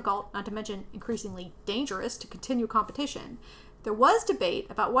increasingly difficult, not to mention increasingly dangerous, to continue competition. There was debate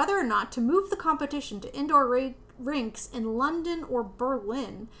about whether or not to move the competition to indoor rinks in London or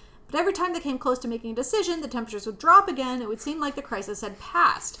Berlin, but every time they came close to making a decision, the temperatures would drop again. It would seem like the crisis had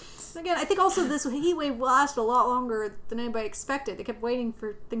passed. Again, I think also this heat wave lasted a lot longer than anybody expected. They kept waiting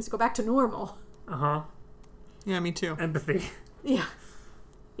for things to go back to normal. Uh-huh. Yeah, me too. Empathy. Yeah.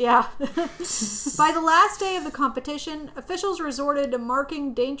 Yeah. By the last day of the competition, officials resorted to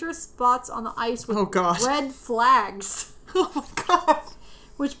marking dangerous spots on the ice with red flags. Oh my god.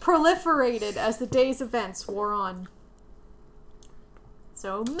 Which proliferated as the day's events wore on.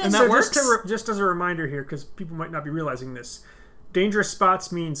 So, and that works? Just as a reminder here, because people might not be realizing this, dangerous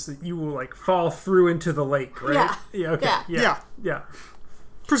spots means that you will, like, fall through into the lake, right? Yeah. Yeah, okay. Yeah.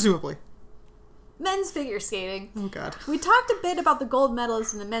 Presumably. Men's figure skating. Oh, God. We talked a bit about the gold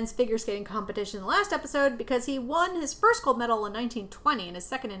medalist in the men's figure skating competition in the last episode because he won his first gold medal in 1920 and his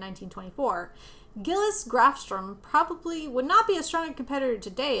second in 1924. Gillis Grafstrom probably would not be as strong a competitor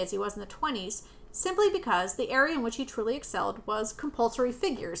today as he was in the 20s, simply because the area in which he truly excelled was compulsory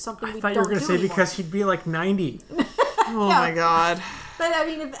figures, something we don't do anymore. I thought you were going to say because he'd be like 90. Oh my god. But I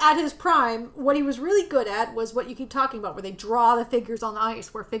mean, at his prime, what he was really good at was what you keep talking about, where they draw the figures on the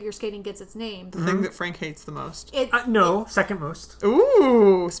ice, where figure skating gets its name. The thing that Frank hates the most. Second most.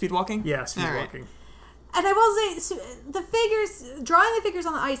 Ooh, speed walking? Yeah, speed walking. And I will say, drawing the figures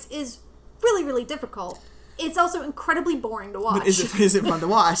on the ice is really, really difficult. It's also incredibly boring to watch. But is it fun to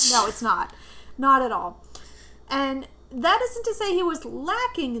watch? No, it's not. Not at all. And that isn't to say he was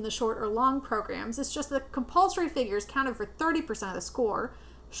lacking in the short or long programs. It's just that compulsory figures counted for 30% of the score,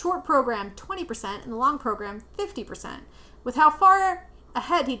 short program 20%, and the long program 50%. With how far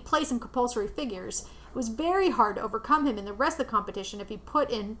ahead he'd place in compulsory figures, it was very hard to overcome him in the rest of the competition if he put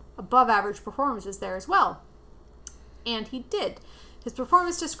in above average performances there as well. And he did. His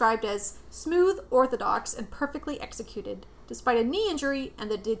performance described as smooth, orthodox, and perfectly executed, despite a knee injury and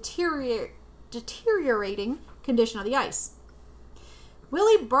the deteriorating condition of the ice.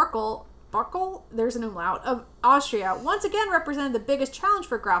 Willy Barkel, there's an umlaut, of Austria, once again represented the biggest challenge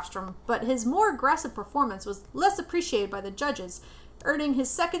for Grafstrom, but his more aggressive performance was less appreciated by the judges, earning his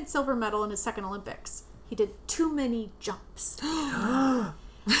second silver medal in his second Olympics. He did too many jumps.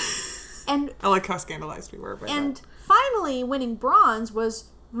 And I like how scandalized we were by that. Finally winning bronze was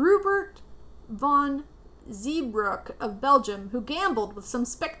Rupert von Zeebroek of Belgium, who gambled with some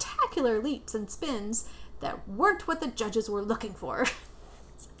spectacular leaps and spins that weren't what the judges were looking for.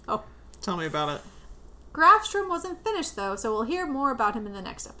 So, tell me about it. Grafstrom wasn't finished, though, so we'll hear more about him in the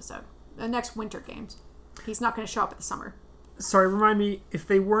next episode. The next Winter Games. He's not going to show up at the summer. Sorry, remind me, if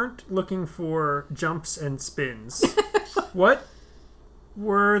they weren't looking for jumps and spins, what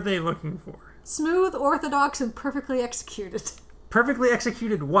were they looking for? Smooth, orthodox, and perfectly executed. Perfectly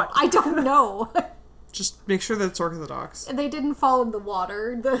executed what? I don't know. Just make sure that it's orthodox. And they didn't fall in the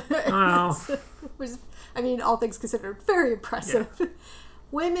water. Was, I mean, all things considered, very impressive. Yeah.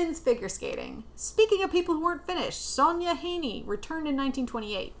 Women's figure skating. Speaking of people who weren't finished, Sonja Henie returned in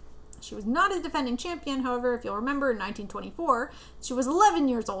 1928. She was not a defending champion, however, if you'll remember, in 1924, she was 11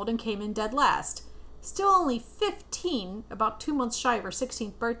 years old and came in dead last. Still only 15, about 2 months shy of her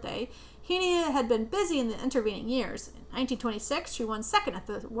 16th birthday, Henie had been busy in the intervening years. In 1926, she won second at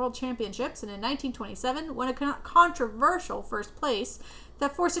the World Championships, and in 1927, won a controversial first place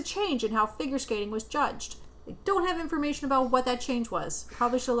that forced a change in how figure skating was judged. I don't have information about what that change was.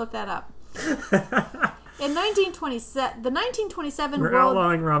 Probably should look that up. In 1927, the 1927 We're World...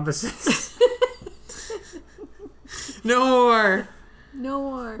 outlawing rhombuses. No more. No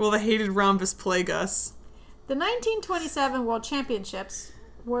more. Will the hated rhombus plague us? The 1927 World Championships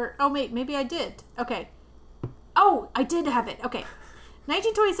were... Oh, wait, maybe I did. Okay. Oh, I did have it. Okay.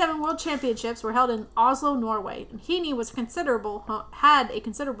 1927 World Championships were held in Oslo, Norway, and Henie had a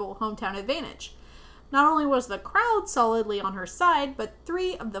considerable hometown advantage. Not only was the crowd solidly on her side, but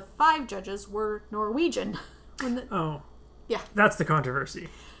 3 of the 5 judges were Norwegian. Yeah. That's the controversy.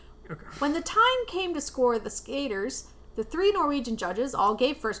 Okay. When the time came to score the skaters, the 3 Norwegian judges all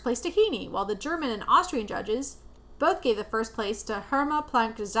gave first place to Henie, while the German and Austrian judges both gave the first place to Herma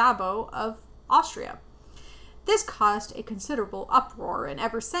Planck-Szabo of Austria. This caused a considerable uproar, and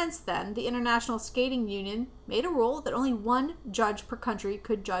ever since then, the International Skating Union made a rule that only 1 judge per country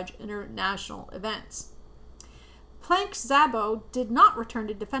could judge international events. Planck-Szabo did not return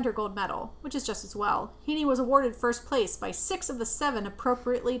to defend her gold medal, which is just as well. Henie was awarded first place by 6 of the 7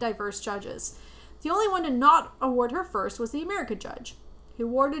 appropriately diverse judges. The only one to not award her first was the American judge. He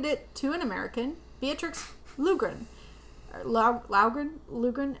awarded it to an American, Beatrix Lugren,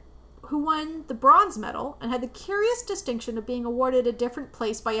 who won the bronze medal and had the curious distinction of being awarded a different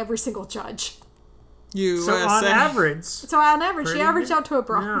place by every single judge. So on average, she averaged out to a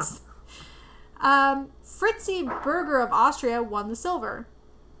bronze. Yeah. Fritzi Berger of Austria won the silver.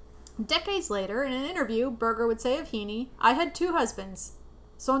 Decades later, in an interview, Berger would say of Heaney, "I had 2 husbands.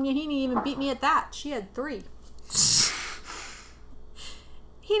 Sonja Heaney even beat me at that. She had 3.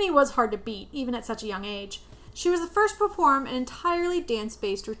 Heaney was hard to beat, even at such a young age. She was the first to perform an entirely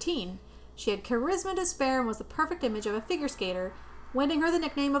dance-based routine. She had charisma to spare and was the perfect image of a figure skater, winning her the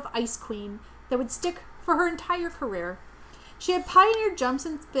nickname of Ice Queen that would stick for her entire career. She had pioneered jumps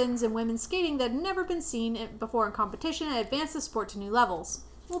and spins in women's skating that had never been seen before in competition and advanced the sport to new levels.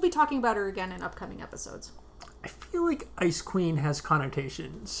 We'll be talking about her again in upcoming episodes." I feel like Ice Queen has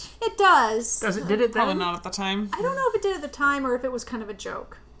connotations. It does. Did it then? Probably not at the time. I don't know if it did at the time or if it was kind of a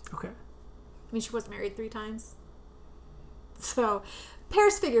joke. Okay. I mean, she was married 3 times. So,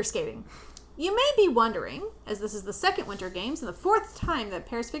 pairs figure skating. You may be wondering, as this is the second Winter Games and the 4th time that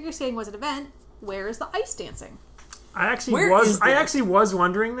pairs figure skating was an event, where is the ice dancing? I actually was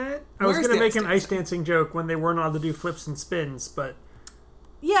wondering that. I was going to make an ice dancing joke when they weren't allowed to do flips and spins, but...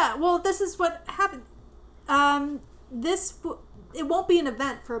 Yeah, well, this is what happened. It won't be an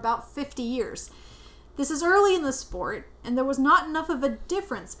event for about 50 years. This is early in the sport, and there was not enough of a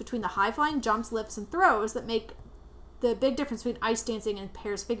difference between the high-flying jumps, lifts, and throws that make the big difference between ice dancing and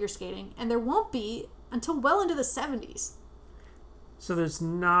pairs figure skating, and there won't be until well into the 70s. So there's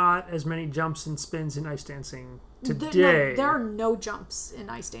not as many jumps and spins in ice dancing today. There are no jumps in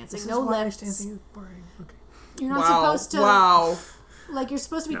ice dancing. This no is why lifts. Ice dancing is boring. Okay. You're not supposed to... Wow. Like, you're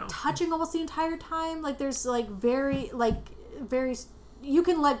supposed to be touching almost the entire time. Like, there's, very... You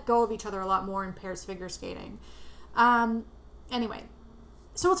can let go of each other a lot more in pairs figure skating. Anyway.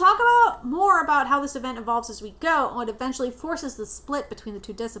 So we'll talk more about how this event evolves as we go and what eventually forces the split between the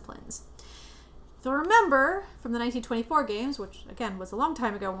 2 disciplines. So remember, from the 1924 games, which, again, was a long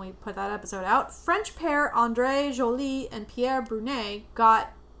time ago when we put that episode out, French pair André Joly and Pierre Brunet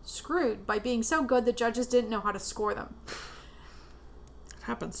got screwed by being so good that judges didn't know how to score them.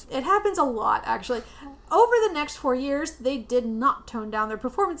 It happens a lot, actually. Over the next 4 years, they did not tone down their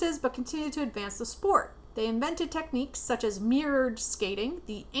performances, but continued to advance the sport. They invented techniques such as mirrored skating,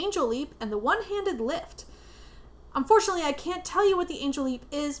 the angel leap, and the one-handed lift. Unfortunately, I can't tell you what the angel leap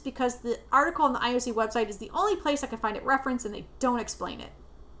is because the article on the IOC website is the only place I can find it referenced, and they don't explain it.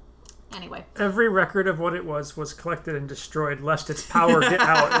 Anyway. Every record of what it was collected and destroyed, lest its power get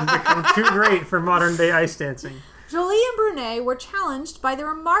out and become too great for modern-day ice dancing. Joly and Brunet were challenged by the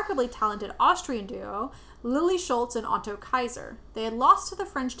remarkably talented Austrian duo Lily Schultz and Otto Kaiser. They had lost to the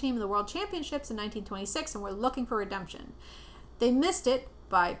French team in the World Championships in 1926 and were looking for redemption. They missed it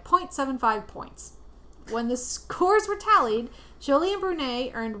by 0.75 points. When the scores were tallied, Joly and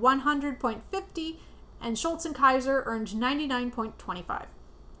Brunet earned 100.50 and Schultz and Kaiser earned 99.25.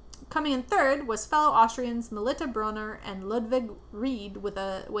 Coming in third was fellow Austrians Melita Brunner and Ludwig Ried with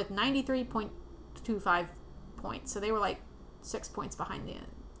 93.25 points. So they were 6 points behind the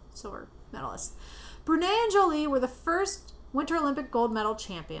silver medalists. Brunet and Joly were the first Winter Olympic gold medal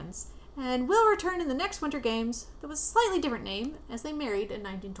champions and will return in the next Winter Games that was a slightly different name as they married in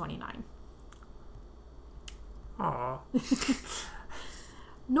 1929. Aww.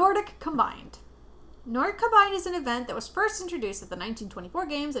 Nordic Combined. Nordic Combined is an event that was first introduced at the 1924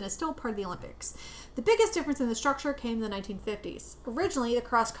 Games and is still part of the Olympics. The biggest difference in the structure came in the 1950s. Originally, the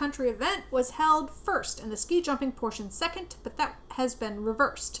cross-country event was held first and the ski jumping portion second, but that has been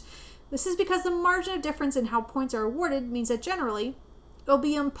reversed. This is because the margin of difference in how points are awarded means that generally, it will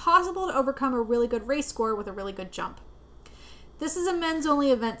be impossible to overcome a really good race score with a really good jump. This is a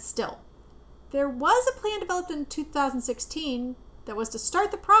men's-only event still. There was a plan developed in 2016 that was to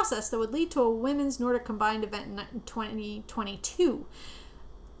start the process that would lead to a women's Nordic Combined event in 2022.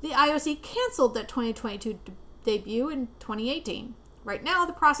 The IOC canceled that 2022 debut in 2018. Right now,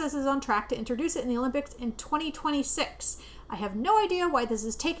 the process is on track to introduce it in the Olympics in 2026. I have no idea why this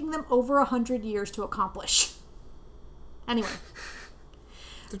is taking them over 100 years to accomplish. Anyway.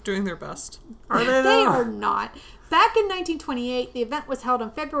 They're doing their best. Are they, though? They are not. Back in 1928, the event was held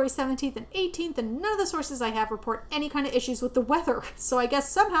on February 17th and 18th, and none of the sources I have report any kind of issues with the weather. So I guess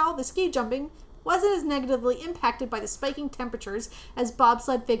somehow the ski jumping wasn't as negatively impacted by the spiking temperatures as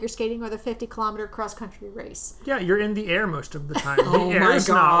bobsled figure skating or the 50-kilometer cross-country race. Yeah, you're in the air most of the time. Oh my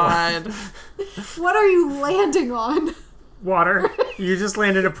god. What are you landing on? Water. You just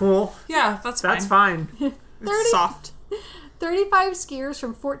landed a pool. Yeah, that's fine. It's soft. 35 skiers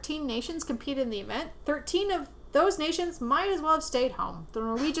from 14 nations competed in the event. 13 of those nations might as well have stayed home. The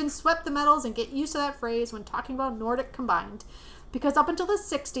Norwegians swept the medals, and get used to that phrase when talking about Nordic combined, because up until the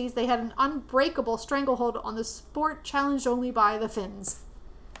 60s, they had an unbreakable stranglehold on the sport, challenged only by the Finns.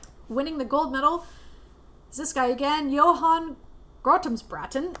 Winning the gold medal is this guy again, Johan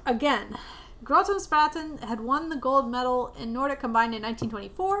Grottemsbraten. Again, Grottemsbraten had won the gold medal in Nordic combined in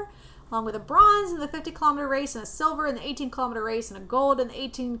 1924, along with a bronze in the 50-kilometer race and a silver in the 18-kilometer race and a gold in the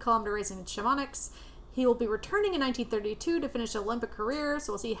 18-kilometer race in Chamonix. He will be returning in 1932 to finish an Olympic career,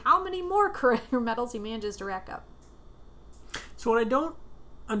 so we'll see how many more career medals he manages to rack up. So what I don't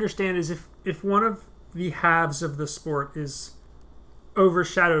understand is if one of the halves of the sport is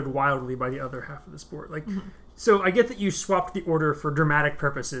overshadowed wildly by the other half of the sport. Like, so I get that you swapped the order for dramatic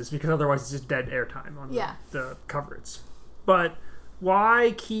purposes because otherwise it's just dead airtime on the coverage. But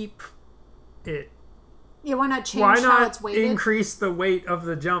why keep it? Yeah, why not change why how not it's weighted? increase the weight of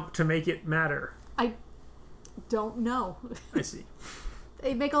the jump to make it matter? I don't know. I see.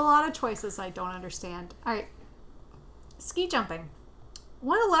 They make a lot of choices I don't understand. All right. Ski jumping.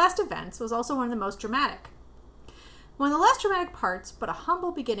 One of the last events was also one of the most dramatic. One of the less dramatic parts, but a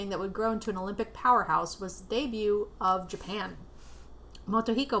humble beginning that would grow into an Olympic powerhouse, was the debut of Japan.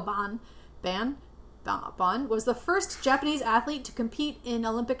 Motohiko Ban was the first Japanese athlete to compete in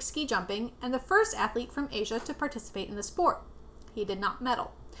Olympic ski jumping and the first athlete from Asia to participate in the sport. He did not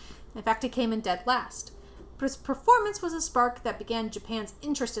medal. In fact, he came in dead last. But his performance was a spark that began Japan's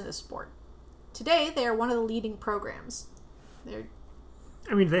interest in the sport. Today, they are one of the leading programs.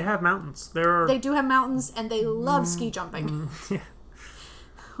 They have mountains. They do have mountains, and they love ski jumping. Yeah.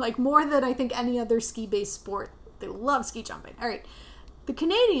 Like, more than I think any other ski-based sport. They love ski jumping. All right. The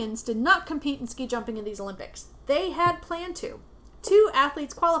Canadians did not compete in ski jumping in these Olympics. They had planned to. 2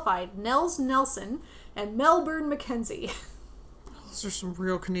 athletes qualified, Nels Nelson and Melbourne Mackenzie. Those are some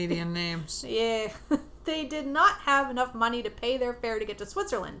real Canadian names. Yeah. They did not have enough money to pay their fare to get to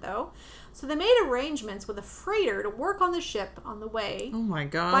Switzerland, though. So they made arrangements with a freighter to work on the ship on the way. Oh my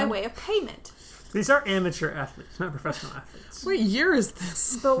god. By way of payment. These are amateur athletes, not professional athletes. What year is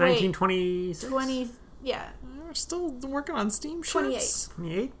this? But wait, 1926? yeah. We're still working on steam ships.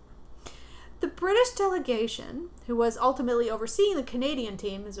 28? The British delegation, who was ultimately overseeing the Canadian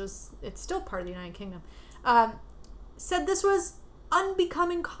team, it's still part of the United Kingdom, said this was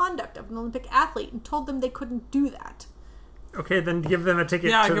unbecoming conduct of an Olympic athlete and told them they couldn't do that. Okay, then give them a ticket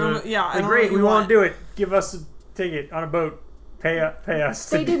Yeah, to give the... them, yeah, I don't great, know what we you won't want. do it. Give us a ticket on a boat. Pay us.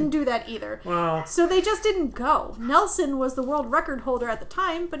 They didn't do that either. Well... So they just didn't go. Nelson was the world record holder at the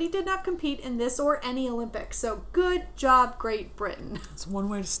time, but he did not compete in this or any Olympics. So good job, Great Britain. It's one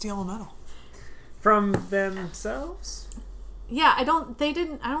way to steal a medal. From themselves? Yeah, I don't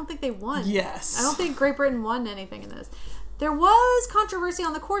think they won. Yes. I don't think Great Britain won anything in this. There was controversy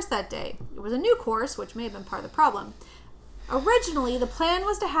on the course that day. It was a new course, which may have been part of the problem. Originally, the plan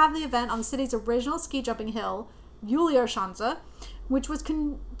was to have the event on the city's original ski jumping hill, Juliaschanze, which was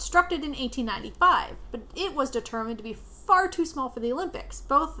constructed in 1895, but it was determined to be far too small for the Olympics,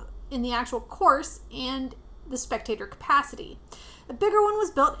 both in the actual course and the spectator capacity. A bigger one was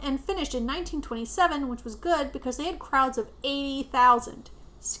built and finished in 1927, which was good because they had crowds of 80,000.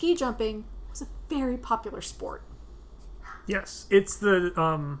 Ski jumping was a very popular sport. Yes. It's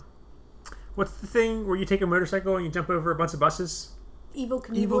the, what's the thing where you take a motorcycle and you jump over a bunch of buses? Evil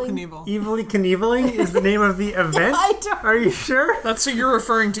Knieveling. Evil Knievel. Evilly Knieveling is the name of the event? I don't- Are you sure? That's who you're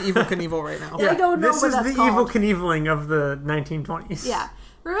referring to, Evil Knievel, right now. I don't know This what is that's the Evil called. Knieveling of the 1920s. Yeah.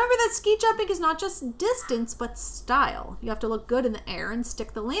 Remember that ski jumping is not just distance, but style. You have to look good in the air and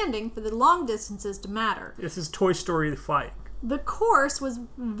stick the landing for the long distances to matter. This is Toy Story flying. The course was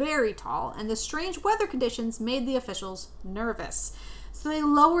very tall, and the strange weather conditions made the officials nervous. So they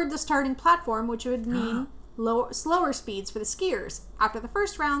lowered the starting platform, which would mean slower speeds for the skiers. After the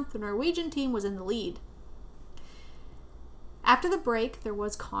first round, the Norwegian team was in the lead. After the break, there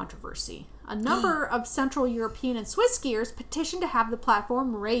was controversy. A number of Central European and Swiss skiers petitioned to have the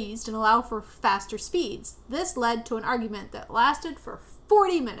platform raised and allow for faster speeds. This led to an argument that lasted for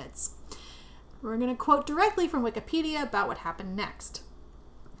 40 minutes. We're going to quote directly from Wikipedia about what happened next.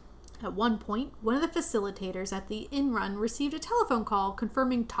 At one point, one of the facilitators at the in-run received a telephone call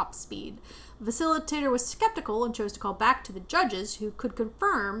confirming top speed. The facilitator was skeptical and chose to call back to the judges, who could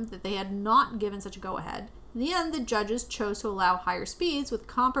confirm that they had not given such a go-ahead. In the end, the judges chose to allow higher speeds with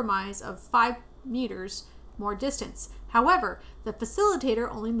compromise of 5 meters more distance. However, the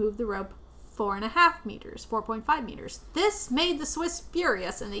facilitator only moved the rope 4.5 meters, 4.5 meters. This made the Swiss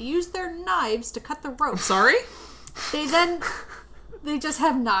furious, and they used their knives to cut the rope. Sorry? They just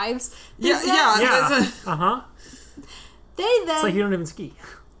have knives. Yeah. Yeah. That's Uh-huh. They then... It's like you don't even ski.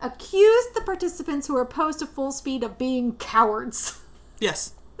 accused the participants who were opposed to full speed of being cowards.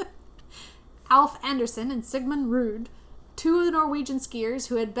 Yes. Alf Andersen and Sigmund Ruud, two of the Norwegian skiers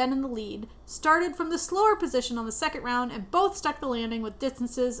who had been in the lead, started from the slower position on the second round and both stuck the landing with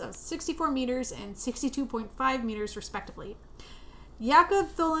distances of 64 meters and 62.5 meters respectively. Jakob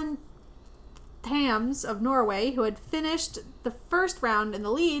Thulin Tams of Norway, who had finished the first round in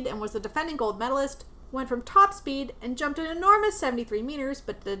the lead and was the defending gold medalist, went from top speed and jumped an enormous 73 meters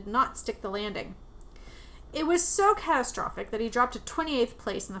but did not stick the landing. It was so catastrophic that he dropped to 28th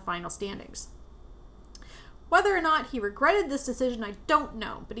place in the final standings. Whether or not he regretted this decision, I don't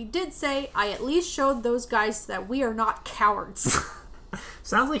know, but he did say, "I at least showed those guys that we are not cowards."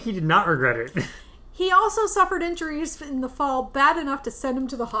 Sounds like he did not regret it. He also suffered injuries in the fall bad enough to send him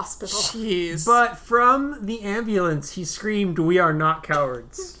to the hospital. Jeez. But from the ambulance, he screamed, "We are not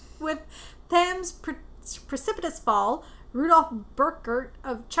cowards." With Tham's precipitous fall, Rudolf Burkert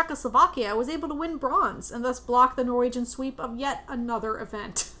of Czechoslovakia was able to win bronze and thus block the Norwegian sweep of yet another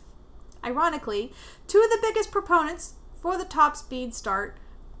event. Ironically, two of the biggest proponents for the top speed start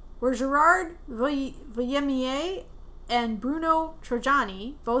were Gerard Villemie and Bruno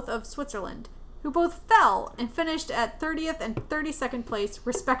Trojani, both of Switzerland, who both fell and finished at 30th and 32nd place,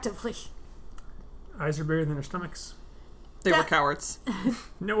 respectively. Eyes are bigger than their stomachs. They were cowards.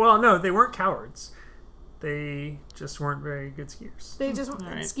 No, they weren't cowards. They just weren't very good skiers. They just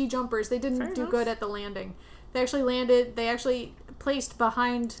right. ski jumpers. They didn't Fair do enough. good at the landing. They actually placed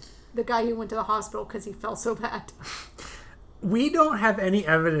behind the guy who went to the hospital because he fell so bad. We don't have any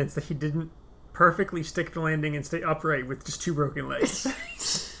evidence that he didn't perfectly stick the landing and stay upright with just two broken legs.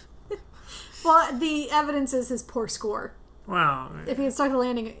 Well, the evidence is his poor score. Wow. If he had stuck the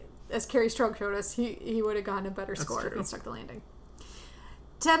landing, as Carrie Stroke showed us, he would have gotten a better score if he true. had stuck the landing.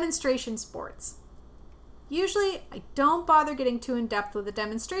 Demonstration sports. Usually, I don't bother getting too in-depth with the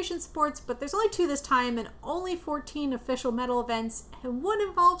demonstration sports, but there's only 2 this time and only 14 official medal events, and one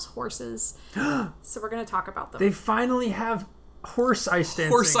involves horses. So we're going to talk about them. They finally have horse ice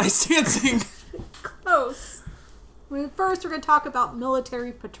dancing. Horse ice dancing. Close. First, we're going to talk about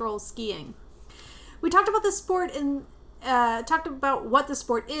military patrol skiing. We talked about the sport talked about what the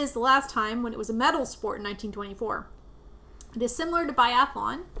sport is the last time when it was a medal sport in 1924. It is similar to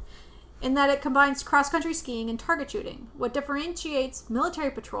biathlon in that it combines cross-country skiing and target shooting. What differentiates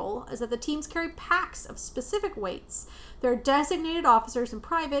military patrol is that the teams carry packs of specific weights. There are designated officers and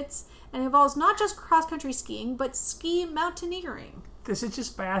privates, and it involves not just cross-country skiing, but ski mountaineering. This is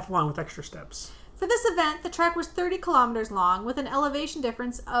just biathlon with extra steps. For this event, the track was 30 kilometers long with an elevation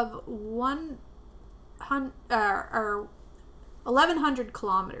difference of 1,100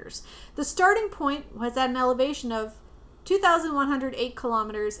 kilometers. The starting point was at an elevation of 2,108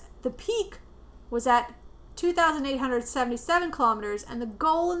 kilometers. The peak was at 2,877 kilometers, and the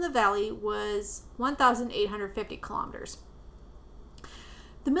goal in the valley was 1,850 kilometers.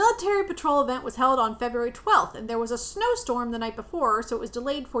 The military patrol event was held on February 12th, and there was a snowstorm the night before, so it was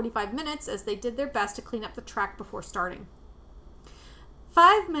delayed 45 minutes as they did their best to clean up the track before starting.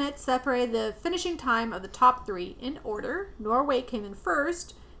 5 minutes separated the finishing time of the top 3 in order. Norway came in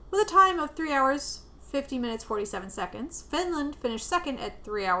first with a time of 3 hours, 50 minutes, 47 seconds. Finland finished second at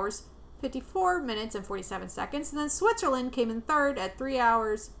 3 hours, 54 minutes, and 47 seconds. And then Switzerland came in third at 3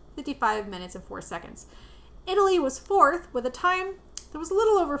 hours, 55 minutes, and 4 seconds. Italy was fourth with a time that was a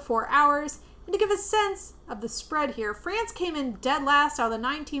little over 4 hours. And to give a sense of the spread here, France came in dead last out of the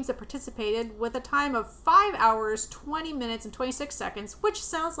 9 teams that participated with a time of 5 hours, 20 minutes, and 26 seconds, which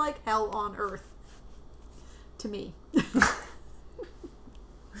sounds like hell on earth to me.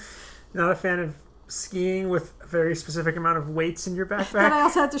 Not a fan of skiing with a very specific amount of weights in your But I backpack.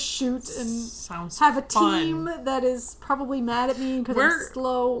 also have to shoot and Sounds have a fun. team that is probably mad at me because I'm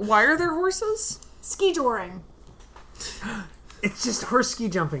slow. Why are there horses? Ski joring. It's just horse ski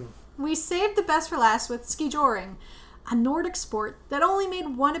jumping. We saved the best for last with ski joring, a Nordic sport that only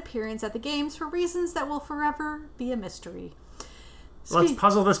made one appearance at the games for reasons that will forever be a mystery. Let's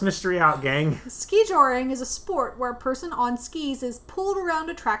puzzle this mystery out, gang. Ski joring is a sport where a person on skis is pulled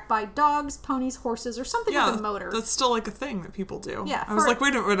around a track by dogs, ponies, horses, or something with a motor. That's still like a thing that people do. Yeah, I was like,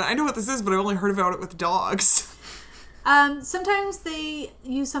 wait a minute, I know what this is, but I've only heard about it with dogs. Sometimes they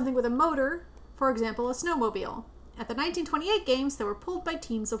use something with a motor, for example, a snowmobile. At the 1928 games, they were pulled by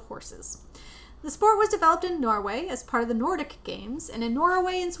teams of horses. The sport was developed in Norway as part of the Nordic Games, and in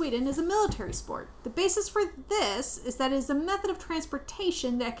Norway and Sweden is a military sport. The basis for this is that it is a method of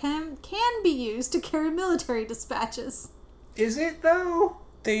transportation that can be used to carry military dispatches. Is it, though?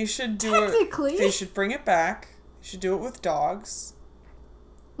 They should do Technically. it. They should bring it back. They should do it with dogs.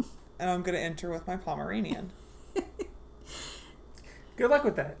 And I'm going to enter with my Pomeranian. Good luck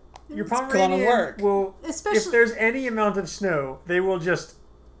with that. Your gonna Pomeranian work. will, Especially- if there's any amount of snow, they will just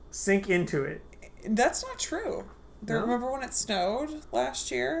sink into it. That's not true. No? Remember when it snowed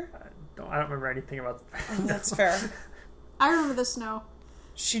last year? I don't remember anything about that. That's fair. I remember the snow.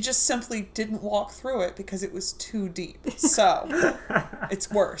 She just simply didn't walk through it because it was too deep. So, it's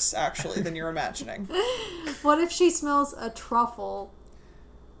worse, actually, than you're imagining. What if she smells a truffle?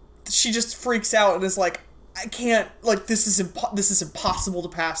 She just freaks out and is like, I can't, like, this is impossible to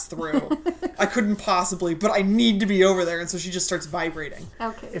pass through. I couldn't possibly, but I need to be over there. And so she just starts vibrating.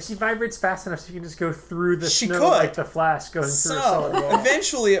 Okay. If she vibrates fast enough, she can just go through the She snow could. like the Flash going through a solid So, wall.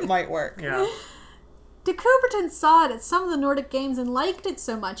 eventually it might work. Yeah. De Coubertin saw it at some of the Nordic Games and liked it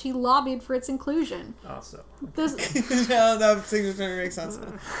so much he lobbied for its inclusion. Also. This, No, that seems to make sense.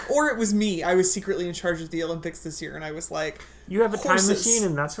 Or it was me. I was secretly in charge of the Olympics this year, and I was like, You have a time Horses. machine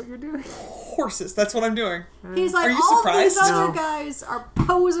and that's what you're doing? horses. That's what I'm doing. he's like, Are you all surprised? these other No. guys are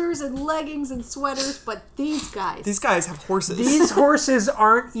posers in leggings and sweaters, but these guys. These guys have horses. These horses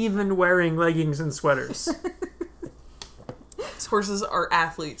aren't even wearing leggings and sweaters. These horses are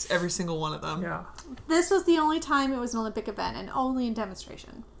athletes, every single one of them. Yeah. This was the only time it was an Olympic event, and only in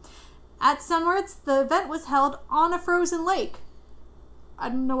demonstration. At Sunworths, the event was held on a frozen lake. I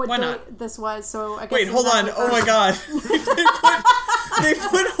don't know what Why day not? this was, so I guess Wait, it hold was on. actually Oh my god. they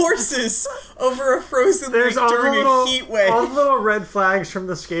put horses over a frozen There's lake all the during little, a heat wave. all the little red flags from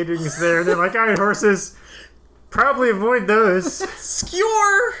the skatings there. They're like, all right, horses, probably avoid those.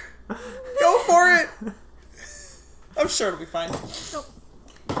 Skewer! Go for it! I'm sure it'll be fine.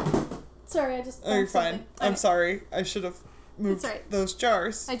 Sorry, I just. Oh, you're bumped fine. something. I'm Okay. sorry. I should have moved It's all right. those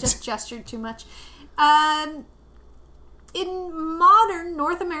jars. I just gestured too much. In modern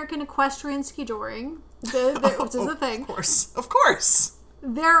North American equestrian skijoring, which is a thing, Of course.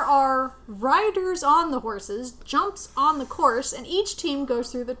 there are riders on the horses, jumps on the course, and each team goes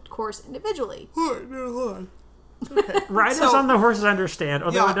through the course individually. Hold on. Riders So- on the horses understand,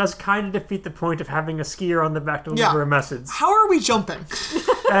 although Yeah. it does kind of defeat the point of having a skier on the back to Yeah. deliver a message. How are we jumping?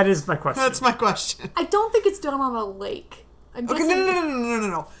 That is my question. That's my question. I don't think it's done on a lake. I'm Okay, guessing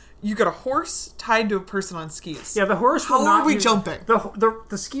no. You got a horse tied to a person on skis. Yeah, the horse will How not are we use- jumping? The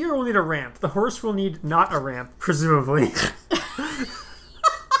skier will need a ramp. The horse will need not a ramp, presumably.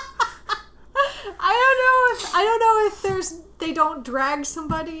 I don't know if they don't drag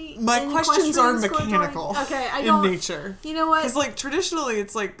somebody. My in questions are equestrian skijoring. mechanical Okay, I in don't. nature. You know what? Because, like, traditionally,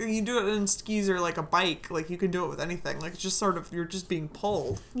 it's like you do it in skis or like a bike. Like, you can do it with anything. Like, it's just sort of, you're just being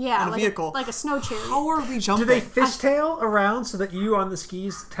pulled Yeah, on a like vehicle. like a snow chariot. How are we jumping? Do they fishtail around so that you on the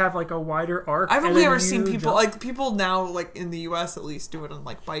skis have like a wider arc? I've and only then ever seen you people, jump? like, people now, like, in the U.S. at least, do it on,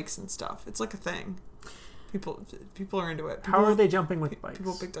 like, bikes and stuff. It's like a thing. People are into it. How are they jumping with bikes?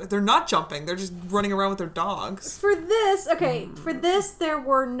 They're not jumping. They're just running around with their dogs. For this, there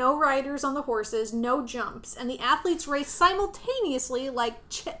were no riders on the horses, no jumps, and the athletes raced simultaneously like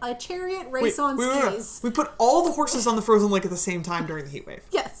a chariot race on skis. We put all the horses on the frozen lake at the same time during the heat wave.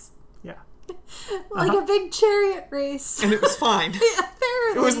 Yes, Yeah. like a big chariot race. And it was fine.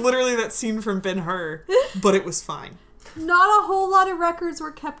 Apparently, It was literally that scene from Ben-Hur, but it was fine. not a whole lot of records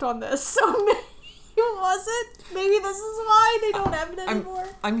were kept on this, so maybe it wasn't. Maybe this is why they don't have it anymore.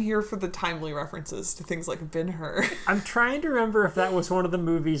 I'm here for the timely references to things like Ben-Hur. I'm trying to remember if that was one of the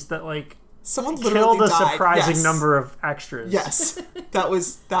movies that like Someone literally killed a died. surprising Yes. number of extras. Yes, that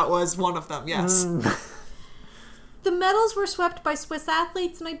was one of them. Yes. The medals were swept by Swiss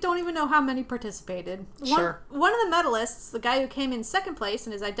athletes, and I don't even know how many participated. Sure. One of the medalists, the guy who came in second place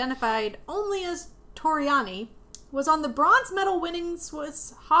and is identified only as Toriani, was on the bronze medal winning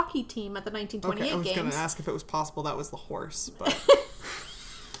Swiss hockey team at the 1928 Okay, I was games. going to ask if it was possible that was the horse, but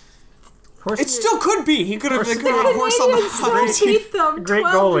Horses, it still could be. He could have Horses- put a horse on Canadians the still hockey team. beat them Great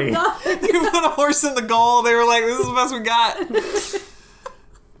 12 goalie. to 0. They put a horse in the goal. They were like, "This is the best we got,"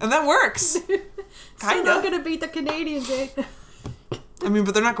 and that works. Still Kind not of. going to beat the Canadians. I mean,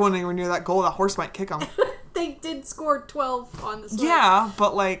 but they're not going anywhere near that goal. That horse might kick them. They did score 12 on the Swiss. Yeah,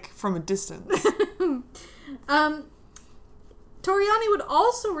 but like from a distance. Toriani would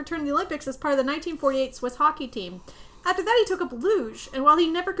also return to the Olympics as part of the 1948 Swiss hockey team. After that, he took up luge, and while he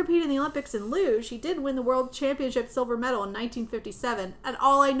never competed in the Olympics in luge, he did win the World Championship silver medal in 1957, and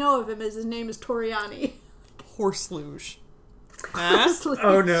all I know of him is his name is Toriani. Horse luge. Huh?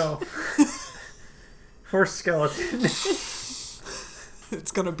 Oh no. Horse skeleton.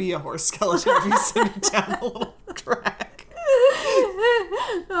 It's gonna be a horse skeleton if you send it down a little track.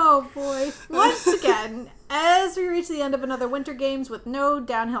 Oh boy. Once again, as we reach the end of another Winter Games with no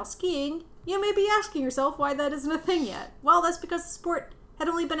downhill skiing, you may be asking yourself why that isn't a thing yet. Well, that's because the sport had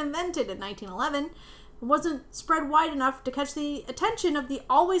only been invented in 1911. and wasn't spread wide enough to catch the attention of the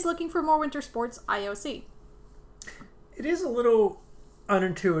always looking for more winter sports IOC. It is a little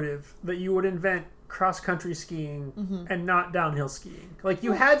unintuitive that you would invent cross-country skiing and not downhill skiing. Like,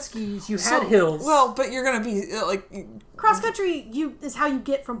 you had skis, you had hills. Well, but you're going to be, like... Cross-country is how you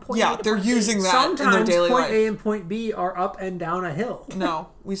get from point A to point B. Yeah, they're using that in their Sometimes daily life. point A and point B are up and down a hill. No,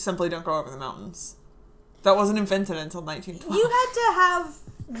 we simply don't go over the mountains. That wasn't invented until 1912. You had to have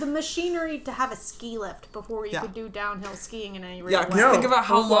the machinery to have a ski lift before you Yeah. could do downhill skiing in any real Yeah, way. because think about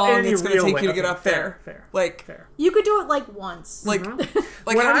how long any it's going to real take way. you to get Okay, up fair, there. Fair. Fair. You could do it like once. Like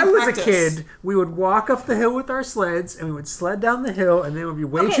When how do I you was practice? a kid, we would walk up the hill with our sleds, and we would sled down the hill, and then we'd be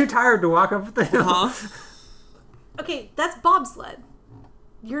way Okay. too tired to walk up the hill. Huh? Okay, that's bobsled.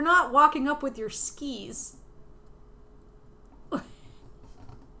 You're not walking up with your skis.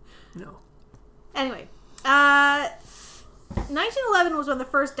 No. Anyway, 1911 was when the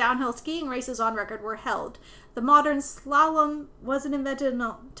first downhill skiing races on record were held. The modern slalom wasn't invented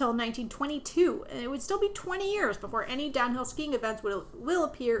until 1922, and it would still be 20 years before any downhill skiing events will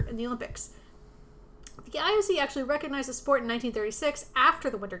appear in the Olympics. The IOC actually recognized the sport in 1936 after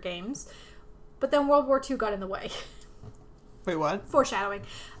the Winter Games, but then World War II got in the way. Wait, what? Foreshadowing.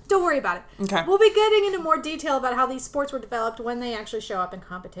 Don't worry about it. Okay. We'll be getting into more detail about how these sports were developed when they actually show up in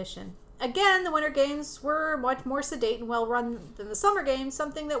competition. Again, the Winter Games were much more sedate and well-run than the Summer Games,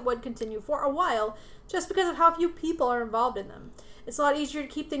 something that would continue for a while, just because of how few people are involved in them. It's a lot easier to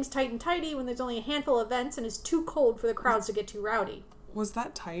keep things tight and tidy when there's only a handful of events and it's too cold for the crowds to get too rowdy. Was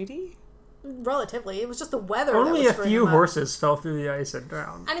that tidy? Relatively. It was just the weather Only that was a screwing few them up. horses fell through the ice and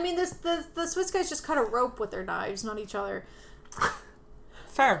drowned. And I mean, the Swiss guys just cut a rope with their knives, not each other.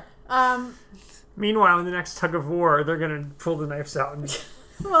 Fair. Meanwhile, in the next tug of war, they're going to pull the knives out. And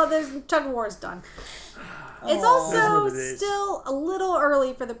Well, the tug of war is done. It's It is also what it is. still a little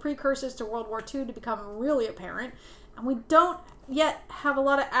early for the precursors to World War II to become really apparent, and we don't yet have a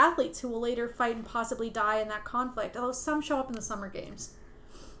lot of athletes who will later fight and possibly die in that conflict, although some show up in the Summer Games.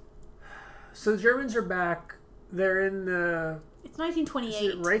 so the Germans are back. They're in the... It's Is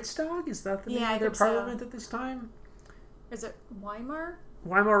 1928. it Reichstag? Is that the name Yeah, I of their think so. parliament at this time? Is it Weimar?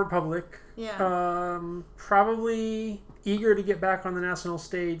 Weimar Republic. Yeah. Probably eager to get back on the national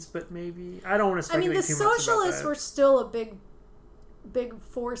stage, but maybe... I don't want to I speculate mean, the too much about socialists that. were still a big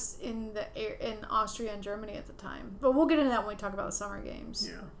force in Austria and Germany at the time. But we'll get into that when we talk about the Summer Games.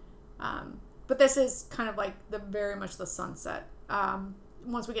 Yeah. But this is kind of like very much the sunset.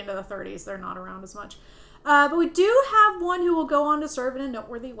 Once we get into the 30s, they're not around as much. But we do have one who will go on to serve in a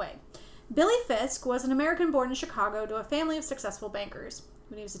noteworthy way. Billy Fisk was an American born in Chicago to a family of successful bankers.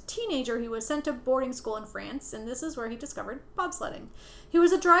 When he was a teenager, he was sent to boarding school in France, and this is where he discovered bobsledding. He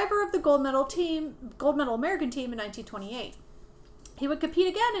was a driver of the gold medal American team in 1928. He would compete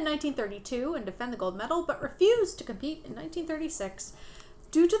again in 1932 and defend the gold medal, but refused to compete in 1936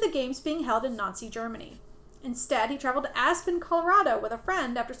 due to the games being held in Nazi Germany. Instead, he traveled to Aspen, Colorado with a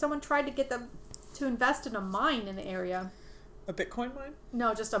friend after someone tried to get them to invest in a mine in the area. A Bitcoin mine?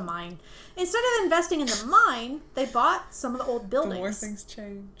 No, just a mine. Instead of investing in the mine, they bought some of the old The buildings. more things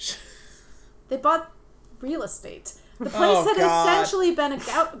change. They bought real estate. The place Oh, had God. essentially been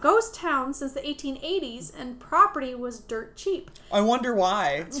a ghost town since the 1880s, and property was dirt cheap. I wonder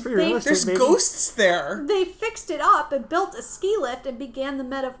why. It's for your real estate, There's baby. ghosts there. They fixed it up and built a ski lift and began the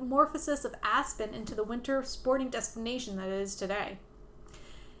metamorphosis of Aspen into the winter sporting destination that it is today.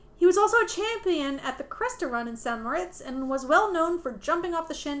 He was also a champion at the Cresta Run in St. Moritz and was well known for jumping off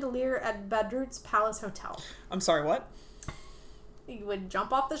the chandelier at Badrut's Palace Hotel. I'm sorry, what? He would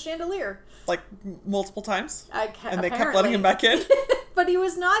jump off the chandelier. Like multiple times? And And they kept letting him back in? But he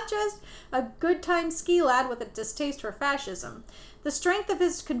was not just a good-time ski lad with a distaste for fascism. The strength of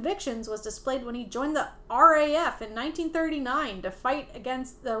his convictions was displayed when he joined the RAF in 1939 to fight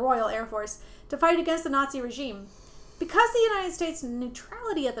against the Royal Air Force, to fight against the Nazi regime. Because of the United States'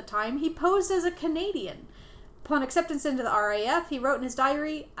 neutrality at the time, he posed as a Canadian. Upon acceptance into the RAF, he wrote in his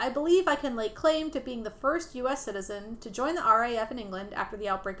diary, "I believe I can lay claim to being the first U.S. citizen to join the RAF in England after the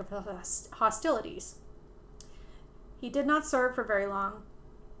outbreak of hostilities." He did not serve for very long.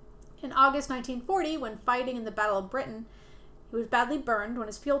 In August 1940, when fighting in the Battle of Britain, he was badly burned when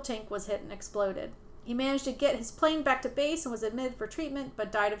his fuel tank was hit and exploded. He managed to get his plane back to base and was admitted for treatment,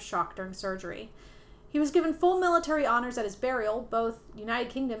 but died of shock during surgery. He was given full military honors at his burial, both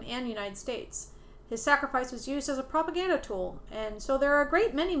United Kingdom and United States. His sacrifice was used as a propaganda tool, and so there are a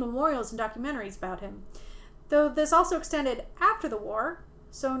great many memorials and documentaries about him. Though this also extended after the war,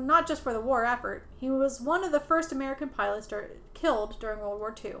 so not just for the war effort, he was one of the first American pilots killed during World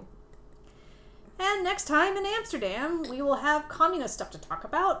War II. And next time in Amsterdam, we will have communist stuff to talk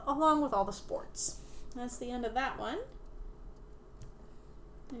about, along with all the sports. that's the end of that one.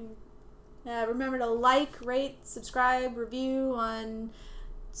 Remember to like, rate, subscribe, review on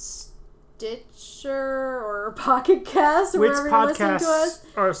Stitcher or Pocket Cast or Which wherever you're listening to us.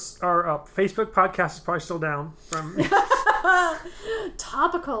 are up? Facebook podcast is probably still down. From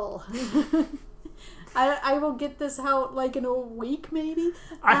Topical. I will get this out like in a week, maybe.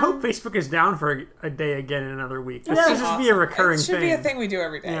 I hope Facebook is down for a day again in another week. This Yeah. should just be a recurring It should thing. be a thing we do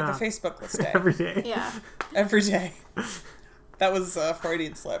every day. Yeah. The Facebook list day. Every day. Yeah. Every day. That was a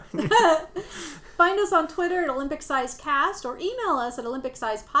Freudian slip. Find us on Twitter at Olympic Size Cast or email us at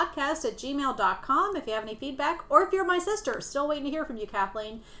olympicsizepodcast@gmail.com if you have any feedback or if you're my sister. Still waiting to hear from you,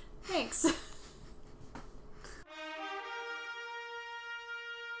 Kathleen. Thanks.